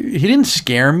that he didn't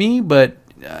scare me, but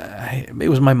it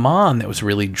was my mom that was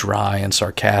really dry and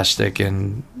sarcastic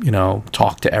and,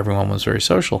 talked to everyone, was very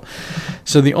social.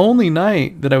 So the only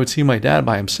night that I would see my dad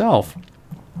by himself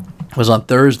was on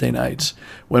Thursday nights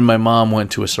when my mom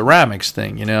went to a ceramics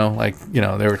thing, there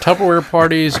were Tupperware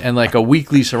parties and like a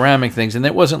weekly ceramic things. And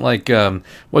it wasn't like,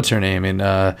 what's her name in,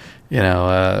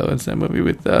 what's that movie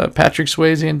with Patrick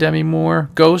Swayze and Demi Moore?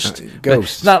 Ghost?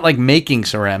 Ghost. It's not like making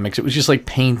ceramics. It was just like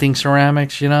painting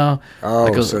ceramics, Oh,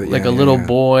 like a little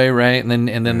boy, right? And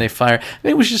then they fire.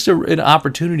 It was just an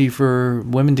opportunity for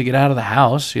women to get out of the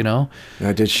house, Now,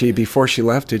 before she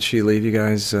left, did she leave you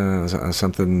guys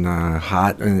something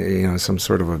hot, some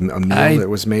sort of a meal that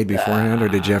was made beforehand, or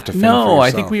did you have to fend for yourself?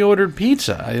 I think we ordered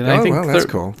pizza. That's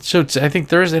cool. So I think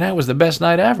Thursday night was the best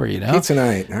night ever, Pizza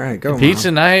night. All right, go, Pizza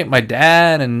Mom. night. My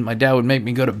dad would make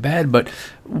me go to bed, but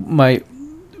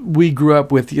we grew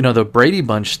up with, the Brady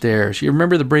Bunch stairs. You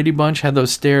remember the Brady Bunch had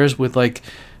those stairs with like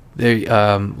they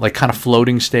like kind of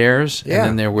floating stairs, and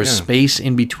then there was space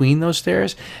in between those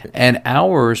stairs, and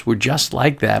ours were just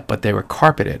like that, but they were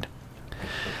carpeted.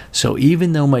 So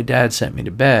even though my dad sent me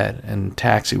to bed and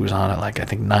taxi was on at like I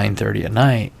think 9:30 at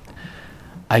night,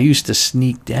 I used to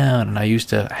sneak down and I used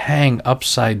to hang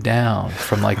upside down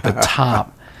from like the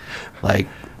top like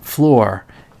floor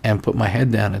and put my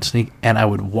head down and sneak, and I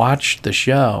would watch the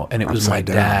show, and it was my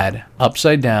dad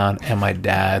upside down, and my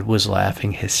dad was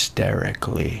laughing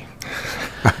hysterically.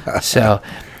 So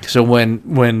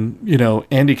when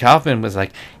Andy Kaufman was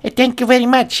like, hey, "Thank you very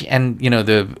much," and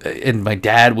and my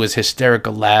dad was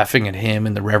hysterical laughing at him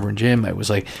and the Reverend Jim, I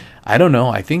was like, I don't know,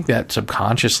 I think that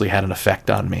subconsciously had an effect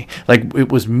on me. Like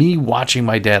it was me watching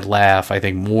my dad laugh, I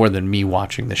think, more than me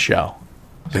watching the show.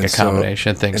 Like a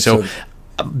combination thing. So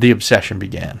the obsession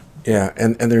began. Yeah,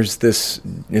 and there's this.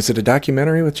 Is it a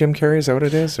documentary with Jim Carrey? Is that what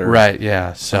it is? Or? Right.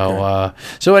 Yeah. So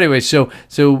anyway,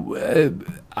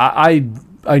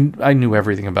 I knew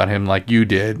everything about him like you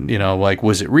did. Like,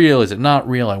 was it real? Is it not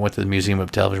real? I went to the Museum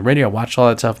of Television Radio. I watched all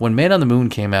that stuff. When Man on the Moon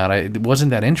came out, it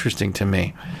wasn't that interesting to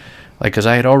me. Like, because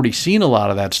I had already seen a lot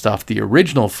of that stuff, the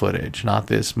original footage, not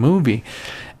this movie.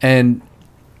 And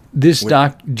this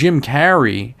Jim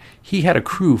Carrey, he had a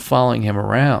crew following him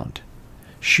around,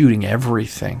 shooting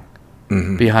everything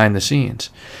behind the scenes.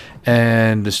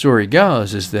 And the story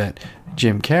goes is that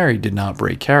Jim Carrey did not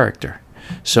break character.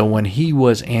 So when he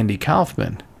was Andy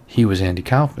Kaufman, he was Andy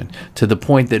Kaufman, to the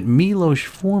point that Milos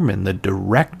Forman, the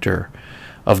director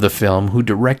of the film, who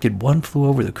directed One Flew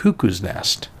Over the Cuckoo's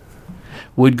Nest,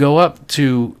 would go up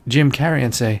to Jim Carrey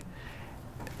and say,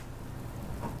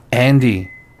 "Andy,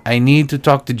 I need to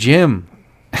talk to Jim."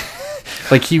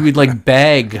 Like he would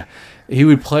beg. He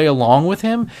would play along with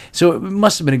him. So it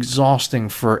must have been exhausting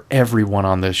for everyone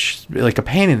on this, like a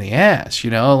pain in the ass,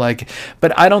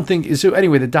 but I don't think, so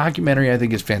anyway, the documentary I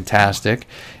think is fantastic.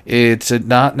 It's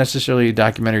not necessarily a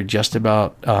documentary just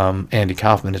about Andy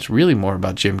Kaufman. It's really more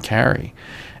about Jim Carrey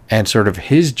and sort of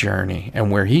his journey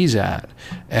and where he's at.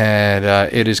 And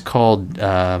it is called...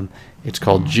 It's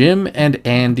called Jim and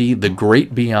Andy, The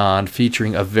Great Beyond,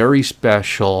 featuring a very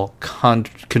special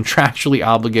contractually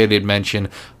obligated mention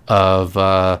of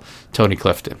Tony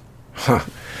Clifton. Huh.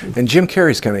 And Jim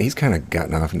Carrey's kind of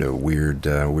gotten off into a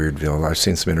weirdville. I've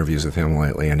seen some interviews with him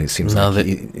lately, and it seems like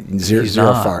zero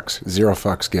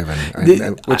fucks given,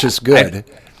 which is good.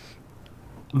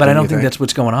 But I don't think that's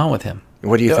what's going on with him.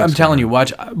 What do you think? I'm telling you,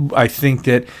 watch. I think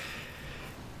that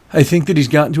he's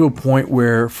gotten to a point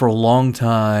where for a long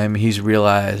time he's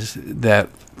realized that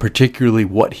particularly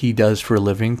what he does for a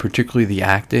living, particularly the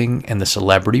acting and the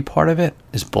celebrity part of it,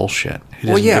 is bullshit. He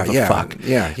doesn't give a fuck.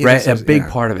 Yeah, right? A big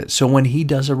part of it. So when he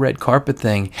does a red carpet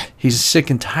thing, he's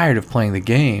sick and tired of playing the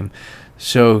game.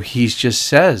 So he just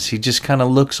kind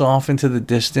of looks off into the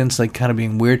distance, like kind of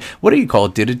being weird. What do you call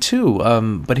it? Did it too.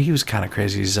 But he was kind of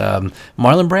crazy.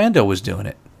 Marlon Brando was doing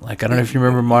it. Like, I don't know if you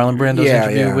remember Marlon Brando's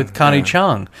interview with Connie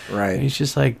Chung. Right. He's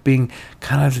just like being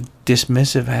kind of a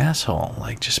dismissive asshole,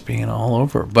 like just being all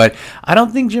over. But I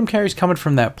don't think Jim Carrey's coming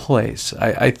from that place.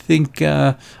 I think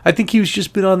he's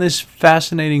just been on this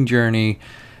fascinating journey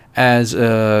as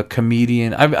a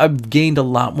comedian. I've gained a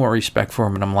lot more respect for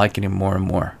him, and I'm liking him more and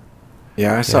more.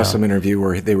 Yeah, I saw some interview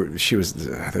where I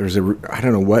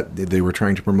don't know what they were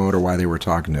trying to promote or why they were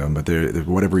talking to him, but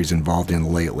whatever he's involved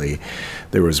in lately,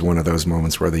 there was one of those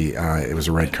moments where it was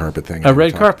a red carpet thing. A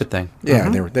red carpet thing. Yeah,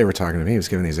 and they were talking to me. He was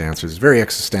giving these answers, very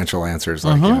existential answers,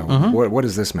 like what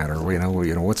does this matter?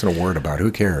 What's in a word about?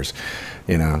 Who cares?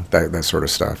 That sort of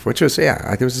stuff. Which was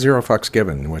there was zero fucks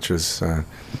given, which was.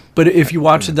 But if you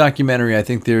watch the documentary, I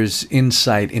think there's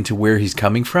insight into where he's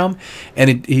coming from,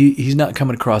 and he's not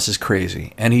coming across as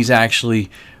crazy, and he's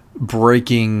actually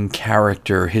breaking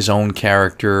character, his own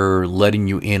character, letting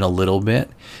you in a little bit,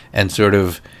 and sort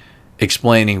of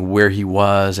explaining where he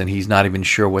was, and he's not even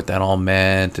sure what that all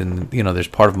meant. And, there's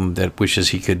part of him that wishes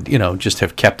he could, just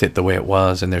have kept it the way it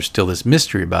was. And there's still this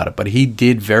mystery about it. But he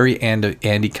did very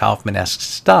Andy Kaufman-esque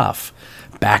stuff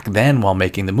back then while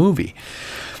making the movie.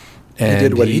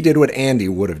 And he did what Andy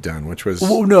would have done, which was...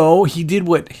 Well, no, he did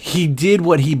what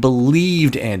he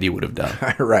believed Andy would have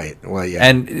done. Right. Well, yeah.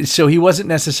 And so he wasn't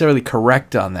necessarily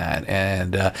correct on that.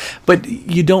 And but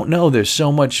you don't know. There's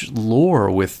so much lore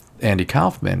with Andy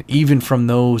Kaufman, even from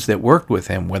those that worked with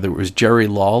him, whether it was Jerry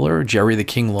the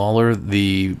King Lawler,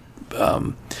 the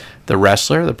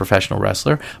wrestler, the professional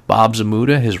wrestler, Bob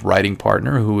Zmuda, his writing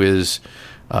partner, who is...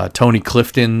 Tony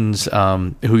Clifton's,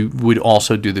 who would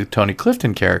also do the Tony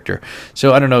Clifton character.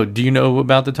 So I don't know. Do you know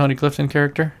about the Tony Clifton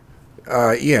character?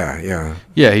 Yeah.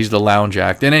 Yeah, he's the lounge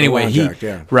act. And anyway,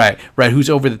 yeah. Right, who's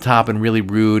over the top and really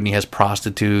rude, and he has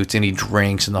prostitutes and he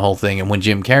drinks and the whole thing. And when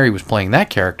Jim Carrey was playing that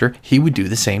character, he would do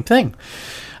the same thing.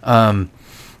 And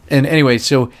anyway,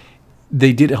 so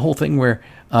they did a whole thing where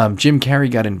Jim Carrey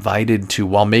got invited to,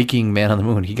 while making Man on the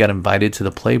Moon, he got invited to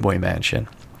the Playboy Mansion.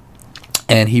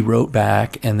 And he wrote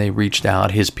back, and they reached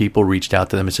out. His people reached out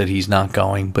to them and said, he's not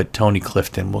going, but Tony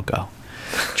Clifton will go.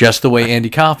 Just the way Andy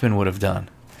Kaufman would have done.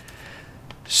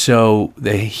 So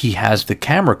he has the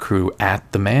camera crew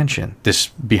at the mansion, this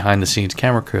behind-the-scenes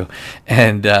camera crew.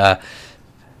 And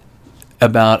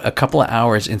about a couple of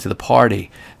hours into the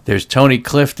party, there's Tony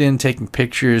Clifton taking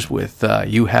pictures with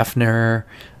Hugh Hefner,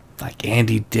 like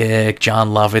Andy Dick,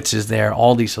 John Lovitz is there,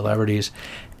 all these celebrities.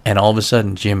 And all of a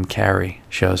sudden, Jim Carrey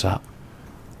shows up.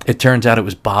 It turns out it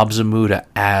was Bob Zmuda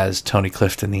as Tony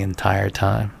Clifton the entire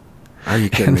time. Are you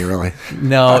kidding me, really?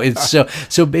 No, it's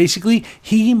so basically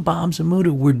he and Bob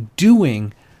Zmuda were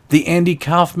doing the Andy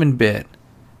Kaufman bit,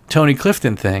 Tony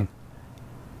Clifton thing.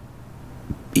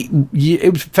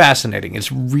 It was fascinating.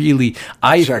 It's really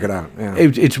check it out.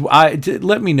 Yeah.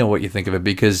 Let me know what you think of it,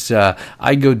 because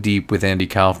I go deep with Andy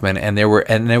Kaufman, and there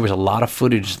was a lot of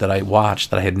footage that I watched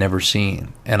that I had never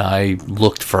seen, and I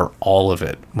looked for all of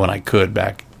it when I could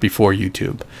back before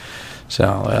YouTube.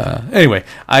 So anyway,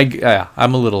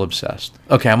 I'm a little obsessed.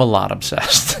 Okay, I'm a lot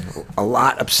obsessed. A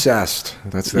lot obsessed.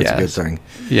 That's yes. A good thing.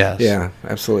 Yes. Yeah,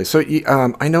 absolutely. So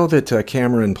I know that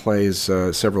Cameron plays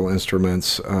several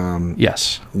instruments.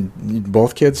 Yes.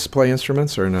 Both kids play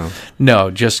instruments, or no? No,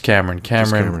 just Cameron.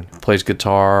 Cameron plays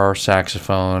guitar,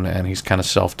 saxophone, and he's kind of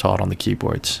self-taught on the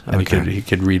keyboards. And he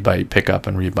could pick up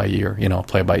and read by ear.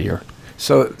 Play by ear.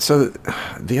 So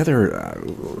the other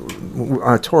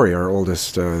Tori, our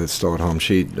oldest, that's still at home,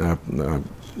 she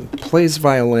plays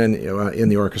violin in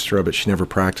the orchestra, but she never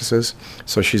practices,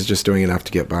 so she's just doing enough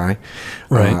to get by.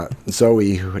 Right.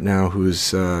 Zoe, who's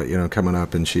coming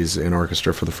up, and she's in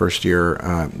orchestra for the first year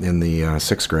in the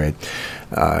 6th grade.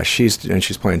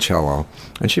 She's playing cello,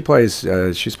 and she's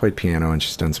played piano, and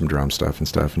she's done some drum stuff,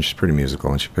 and she's pretty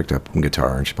musical, and she picked up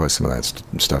guitar, and she plays some of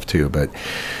that stuff too. But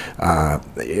I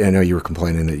know you were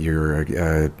complaining that you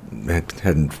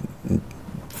hadn't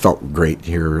felt great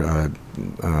here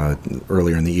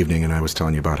earlier in the evening, and I was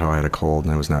telling you about how I had a cold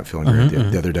and I was not feeling great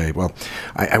the other day. Well,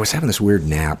 I was having this weird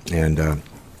nap, and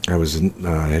I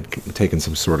had taken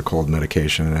some sort of cold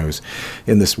medication, and I was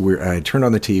in this weird. I turned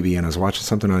on the TV, and I was watching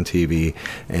something on TV,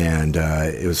 and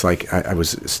it was like I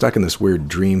was stuck in this weird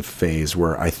dream phase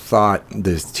where I thought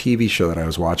the TV show that I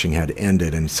was watching had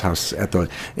ended. And it's how at the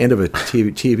end of a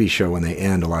TV show, when they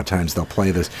end, a lot of times they'll play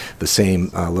the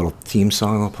same little theme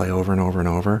song. They'll play over and over and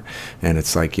over, and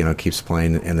it's like keeps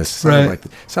playing, and this sounded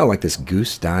like this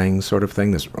goose dying sort of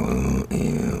thing. It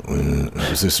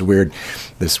was this weird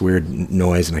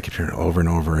noise. And I kept hearing it over and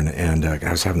over, and I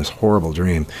was having this horrible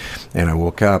dream, and I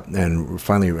woke up, and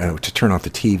finally to turn off the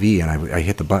TV, and I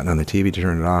hit the button on the TV to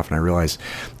turn it off, and I realized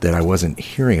that I wasn't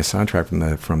hearing a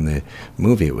soundtrack from the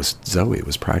movie. It was Zoe. It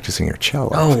was practicing her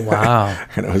cello. Oh, wow.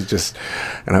 And I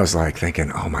was like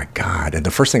thinking, oh my God. And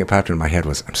the first thing that popped into my head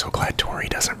was, I'm so glad Tori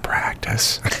doesn't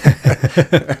practice.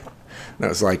 And I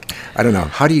was like, I don't know.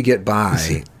 How do you get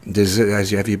by?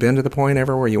 Have you been to the point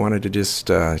ever where you wanted to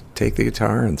just take the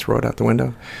guitar and throw it out the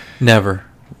window? Never.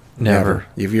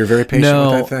 You're very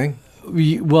patient with that thing?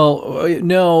 Well,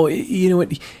 no. You know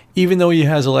what? Even though he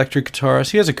has electric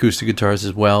guitars, he has acoustic guitars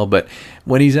as well. But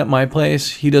when he's at my place,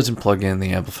 he doesn't plug in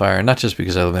the amplifier. Not just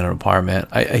because I live in an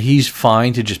apartment. He's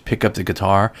fine to just pick up the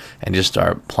guitar and just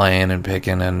start playing and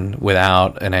picking and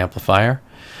without an amplifier.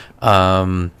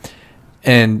 And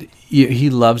he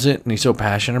loves it, and he's so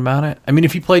passionate about it. I mean,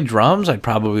 if he played drums, I'd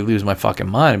probably lose my fucking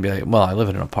mind and be like, well, I live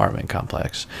in an apartment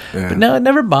complex. Yeah. But no, it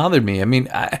never bothered me. I mean,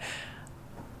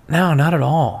 no, not at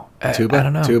all. Tuba? I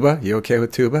don't know. Tuba? You okay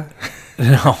with tuba?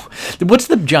 No. What's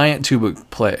the giant tuba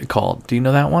called? Do you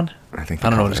know that one? I think I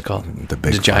don't know what it's called. The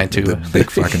big giant tuba. The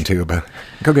big fucking tuba.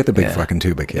 Go get the big fucking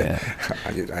tuba, kid.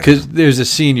 Because there's a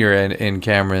senior in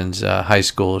Cameron's high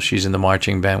school. She's in the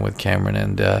marching band with Cameron,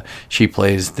 and she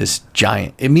plays this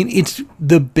giant. I mean, it's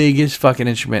the biggest fucking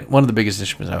instrument. One of the biggest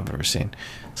instruments I've ever seen.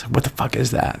 It's like, what the fuck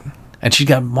is that? And she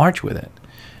got march with it.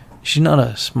 She's not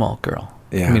a small girl.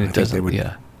 Yeah, I mean, it doesn't.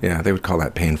 Yeah, they would call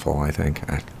that painful, I think.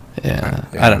 I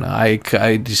don't know.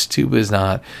 I just tuba is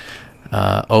not.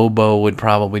 Oboe would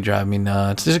probably drive me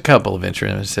nuts. There's a couple of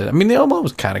instruments that, I mean, the oboe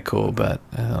was kind of cool, but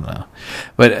I don't know.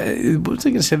 But what was I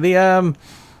gonna say?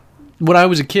 When I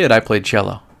was a kid, I played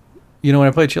cello. You know when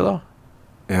I played cello?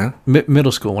 Yeah.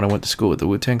 Middle school, when I went to school with the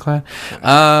Wu-Tang Clan.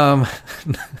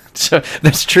 So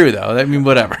that's true, though. I mean,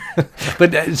 whatever.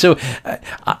 But so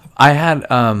I had.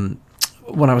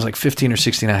 When I was like 15 or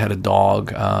 16, I had a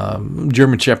dog,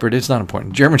 German Shepherd. It's not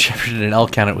important. German Shepherd in an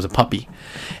elk count. It was a puppy.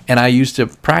 And I used to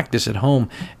practice at home.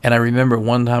 And I remember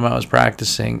one time I was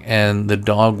practicing and the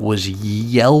dog was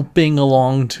yelping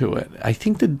along to it. I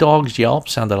think the dog's yelp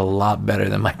sounded a lot better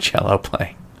than my cello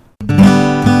playing.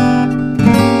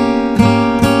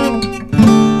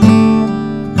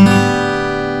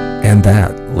 And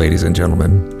that, ladies and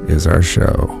gentlemen, is our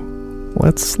show.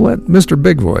 Let's let Mr.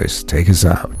 Big Voice take us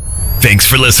out. Thanks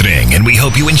for listening, and we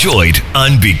hope you enjoyed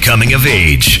Unbecoming of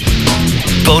Age.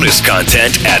 Bonus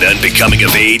content at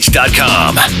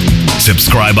unbecomingofage.com.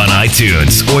 Subscribe on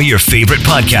iTunes or your favorite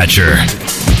podcatcher.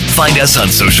 Find us on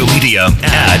social media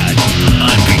at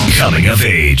Unbecoming of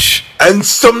Age. And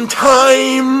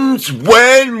sometimes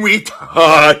when we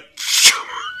touch